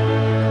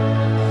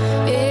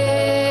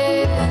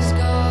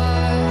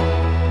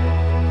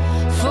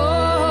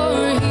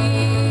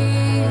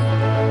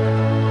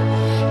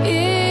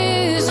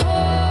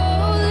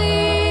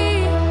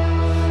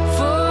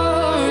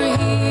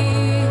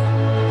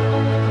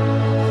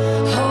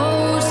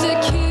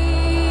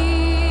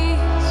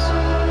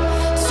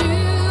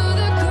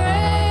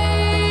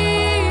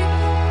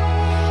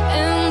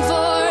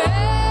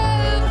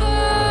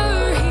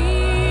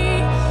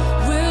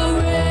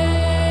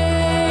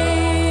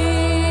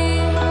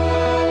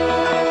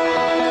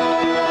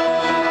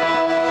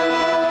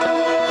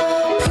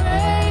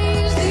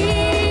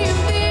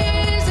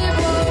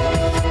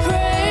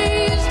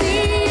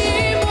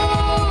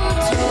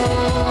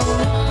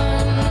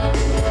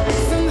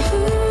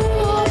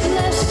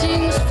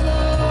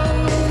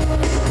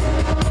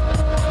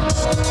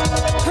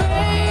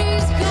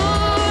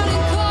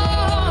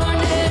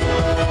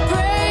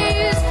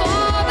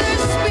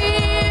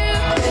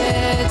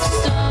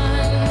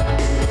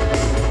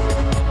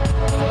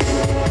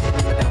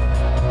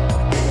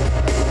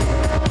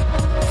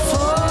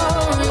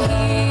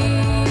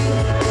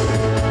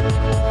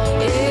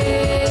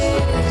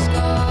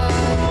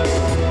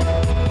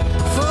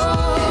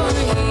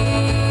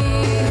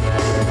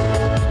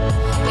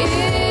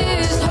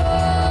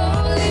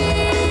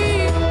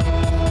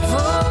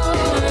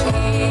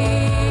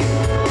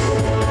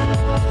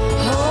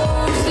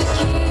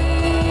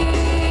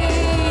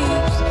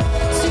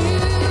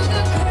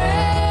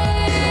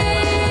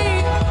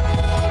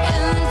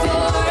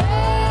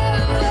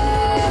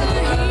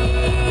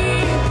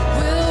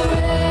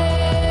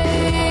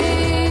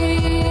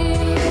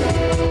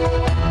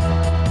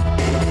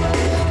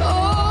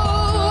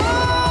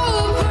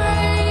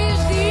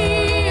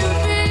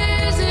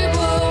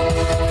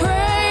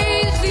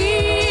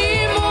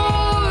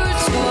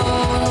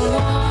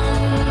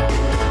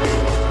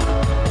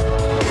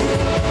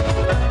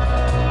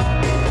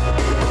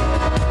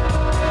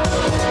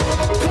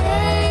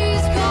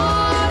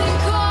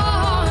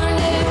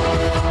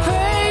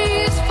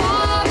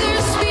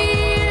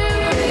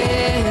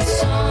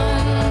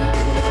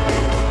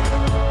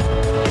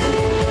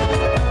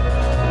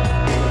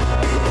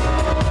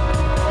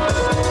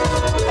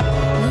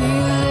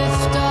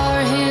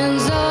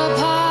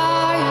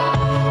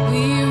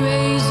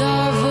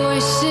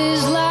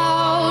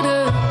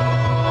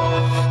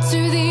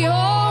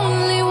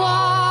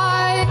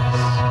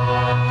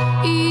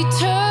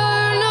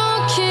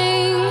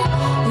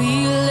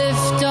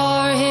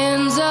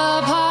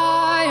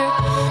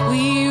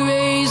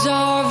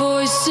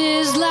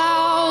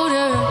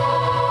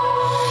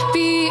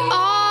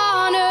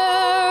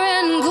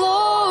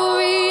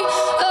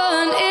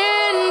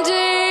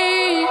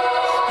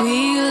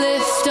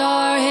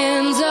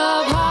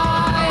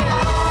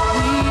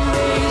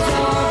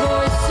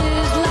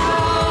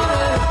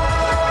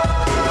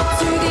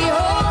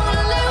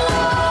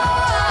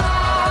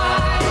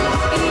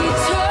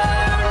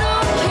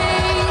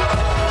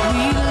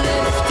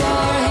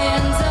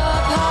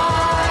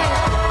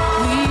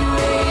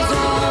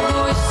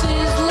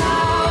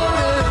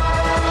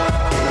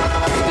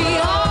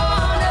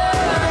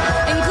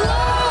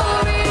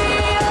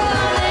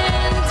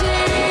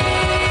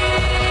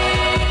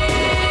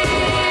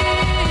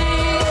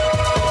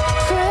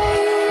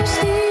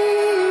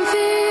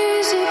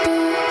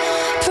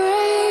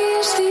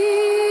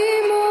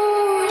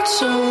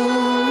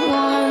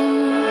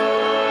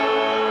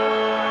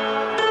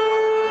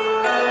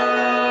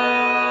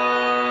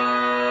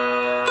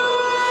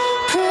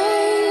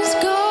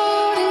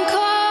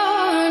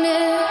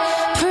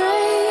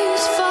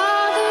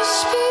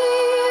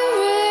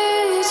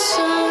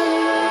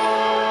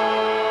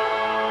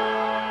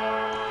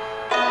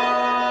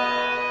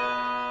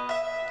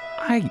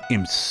I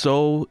am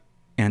so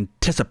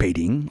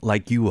anticipating,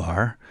 like you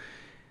are,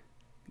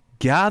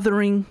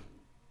 gathering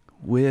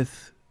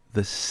with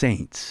the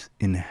saints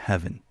in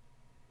heaven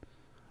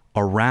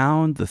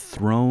around the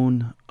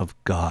throne of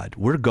God.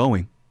 We're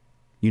going.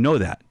 You know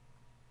that.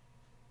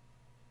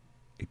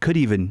 It could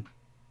even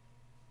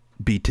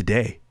be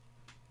today.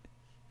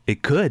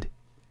 It could.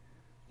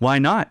 Why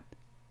not?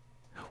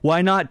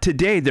 Why not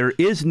today? There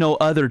is no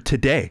other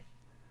today.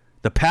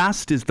 The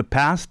past is the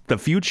past. The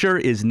future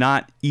is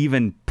not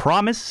even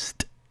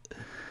promised.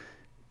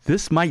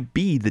 This might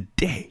be the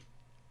day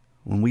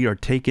when we are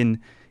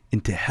taken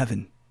into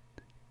heaven,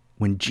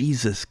 when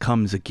Jesus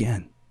comes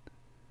again.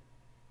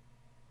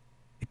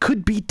 It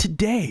could be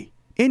today.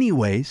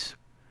 Anyways,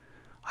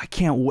 I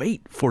can't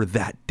wait for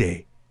that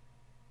day.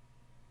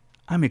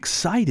 I'm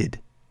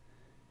excited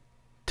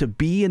to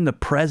be in the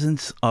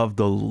presence of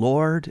the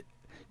Lord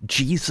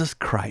Jesus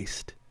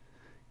Christ,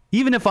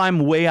 even if I'm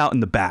way out in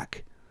the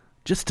back,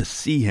 just to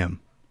see him,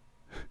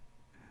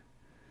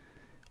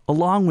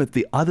 along with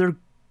the other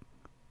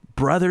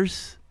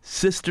brothers,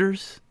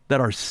 sisters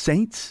that are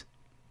saints.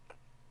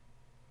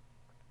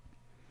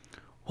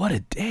 What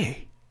a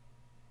day.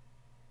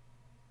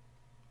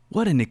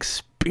 What an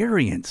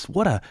experience.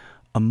 What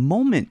a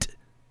moment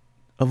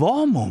of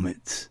all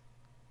moments.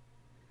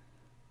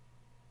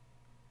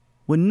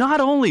 When not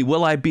only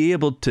will I be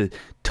able to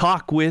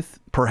talk with,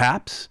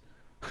 perhaps,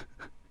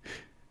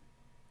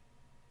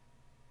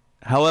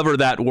 however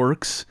that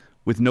works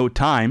with no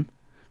time,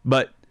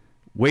 but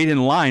wait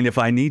in line if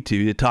I need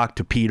to talk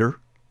to Peter,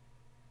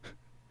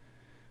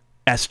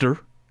 Esther,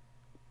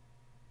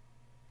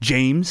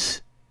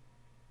 James,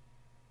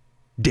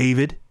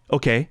 David.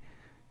 Okay,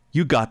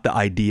 you got the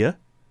idea.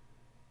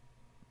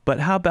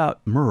 But how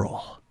about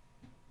Merle?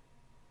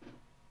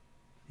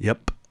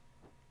 Yep,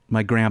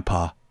 my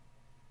grandpa,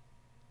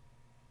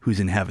 who's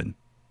in heaven.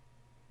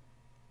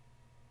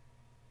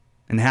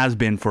 And has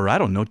been for,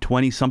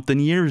 20-something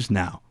years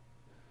now.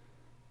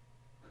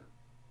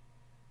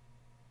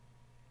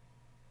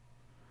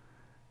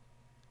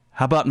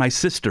 How about my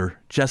sister,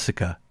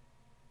 Jessica,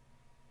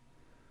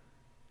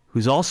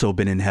 who's also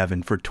been in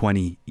heaven for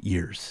 20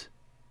 years?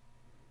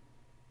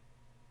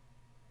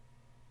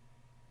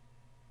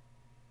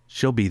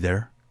 She'll be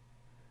there.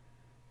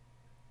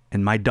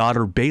 And my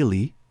daughter,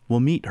 Bailey,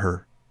 will meet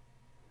her.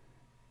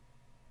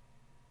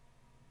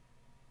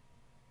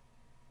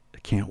 I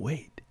can't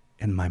wait.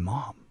 And my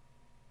mom.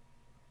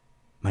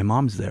 My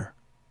mom's there.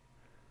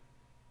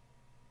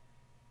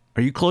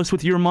 Are you close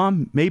with your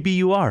mom? Maybe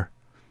you are.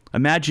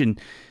 Imagine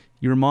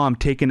your mom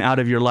taken out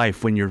of your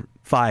life when you're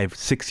 5,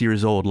 6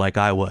 years old like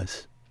I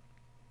was.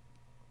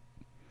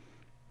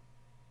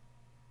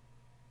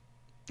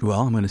 Well,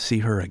 I'm going to see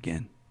her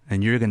again.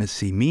 And you're going to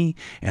see me,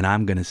 and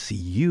I'm going to see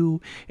you,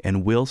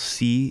 and we'll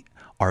see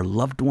our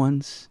loved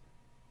ones.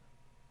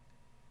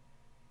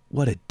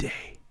 What a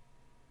day.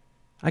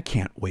 I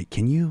can't wait.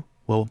 Can you?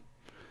 Well,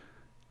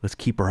 let's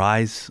keep our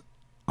eyes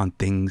on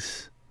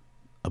things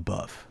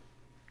above.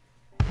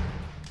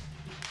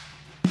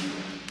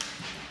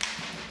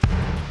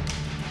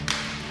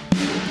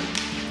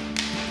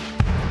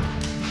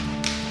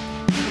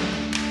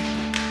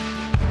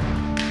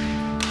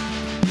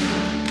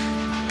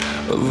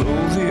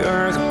 Although the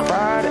earth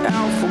cried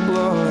out for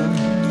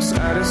blood,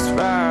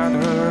 satisfied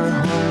her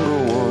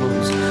hunger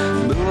was.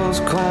 Billows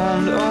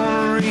calmed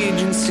on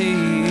raging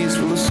seas,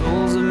 for the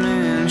souls of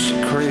men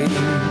she craved.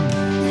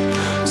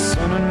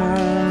 Sun and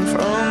moon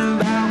from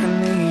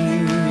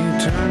balcony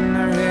turned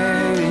their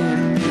head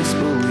in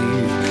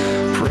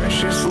disbelief.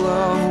 Precious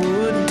love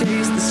would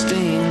taste the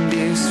sting,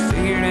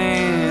 disfigured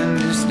and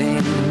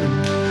disdained.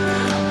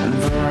 On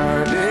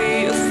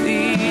Friday a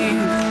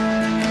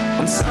thief,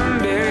 on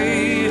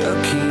Sunday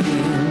a king,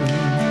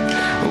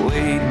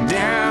 laid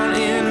down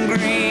in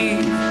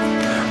grief,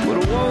 but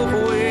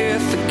awoke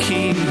with the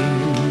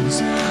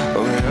keys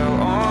of hell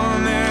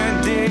on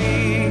that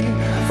day.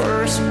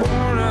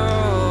 Firstborn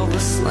of the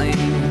slain,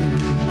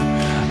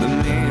 the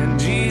man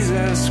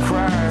Jesus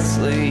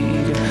Christ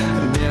laid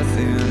death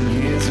in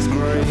his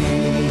grave.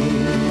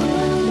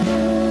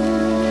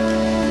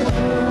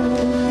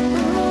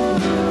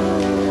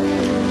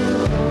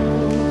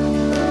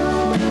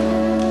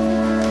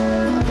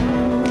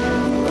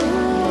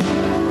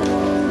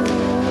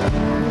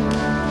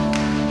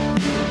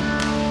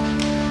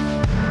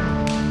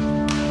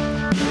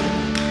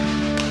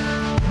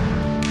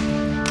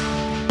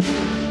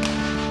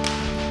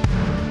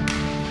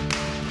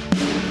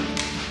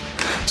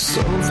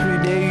 So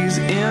 3 days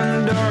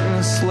in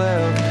darkness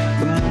slept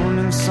the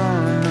morning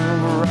sun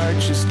of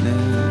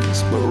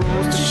righteousness, but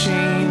rose to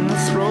shame the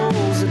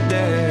throes of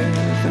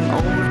death and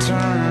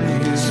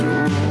overturned his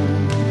rule.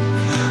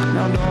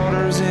 Now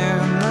daughters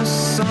and the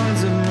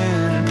sons of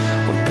men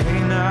will pay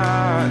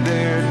not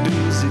their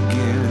dues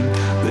again.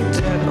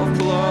 The debt of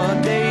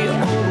blood they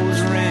owed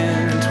was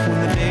rent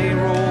when the day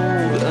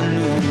rolled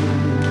anew.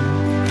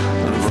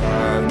 On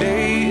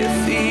Friday a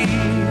thief,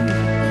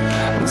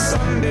 on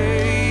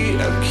Sunday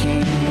a king,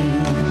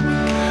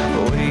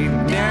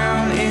 laid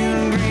down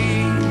in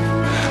grief,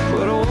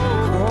 but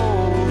awoke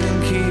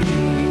holding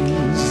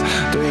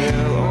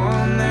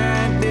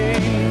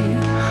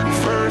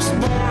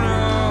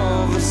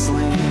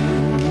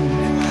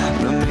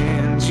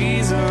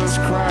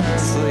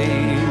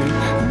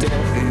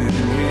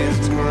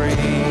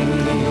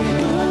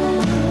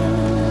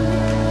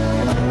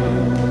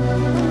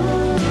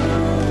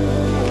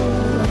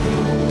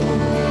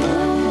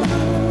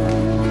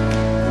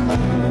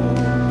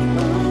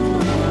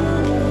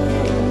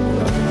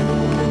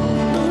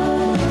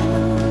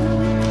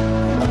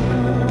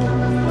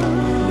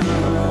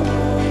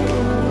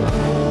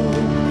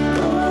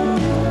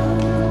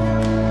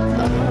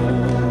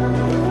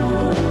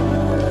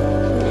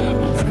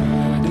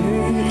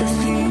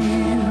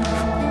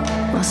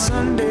my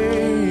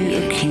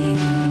Sunday a king.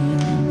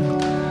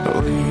 I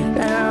laid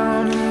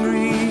down and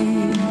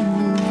grieved,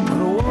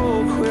 but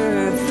awoke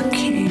with the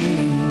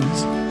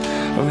keys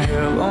of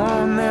hell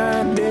on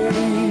that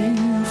day.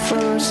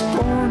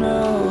 Firstborn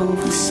of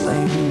the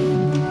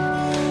slain,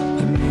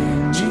 the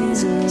man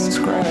Jesus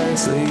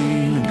Christ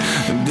laid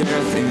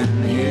death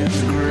in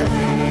his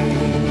grave.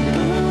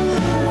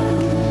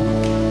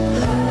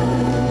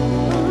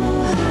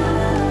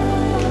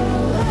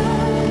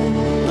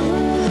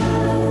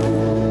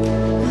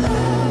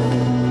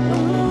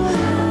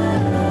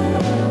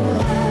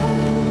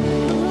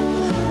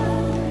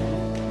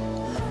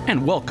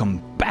 And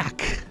welcome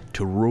back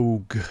to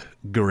Rogue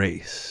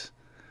Grace.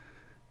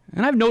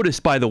 And I've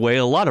noticed, by the way,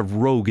 a lot of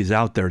rogue is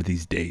out there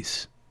these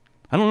days.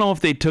 I don't know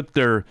if they took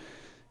their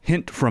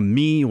hint from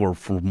me or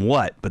from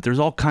what, but there's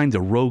all kinds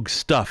of rogue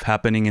stuff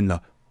happening in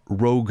the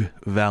Rogue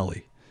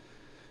Valley.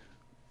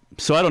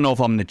 So I don't know if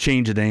I'm going to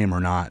change the name or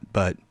not,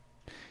 but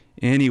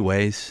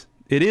anyways,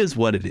 it is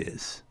what it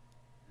is.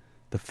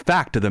 The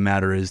fact of the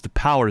matter is the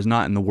power is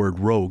not in the word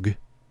rogue.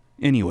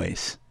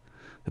 Anyways,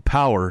 the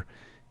power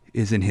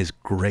is in his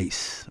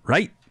grace,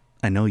 right?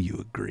 I know you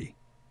agree.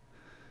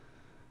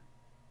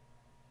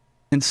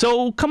 And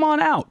so come on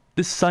out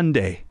this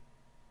Sunday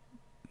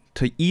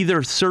to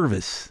either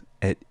service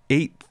at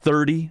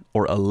 8:30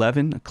 or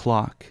 11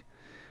 o'clock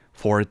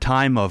for a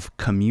time of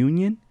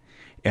communion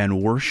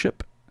and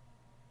worship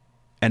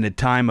and a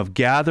time of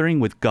gathering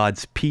with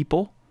God's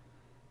people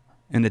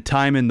and a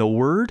time in the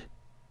Word.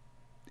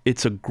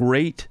 It's a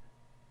great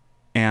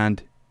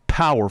and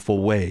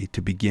powerful way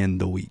to begin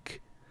the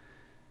week,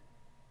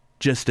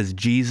 just as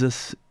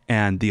Jesus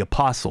and the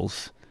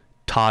apostles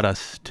taught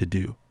us to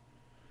do.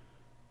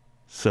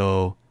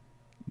 So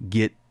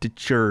get to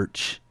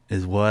church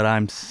is what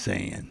I'm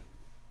saying.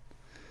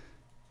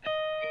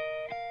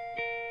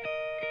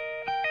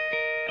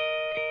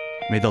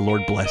 May the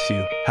Lord bless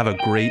you. Have a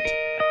great,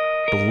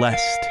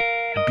 blessed,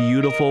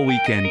 beautiful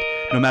weekend.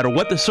 No matter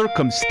what the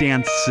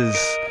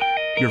circumstances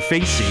you're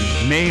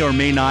facing may or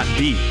may not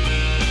be,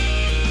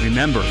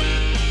 remember,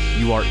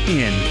 you are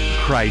in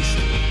Christ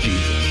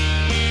Jesus.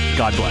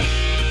 God bless.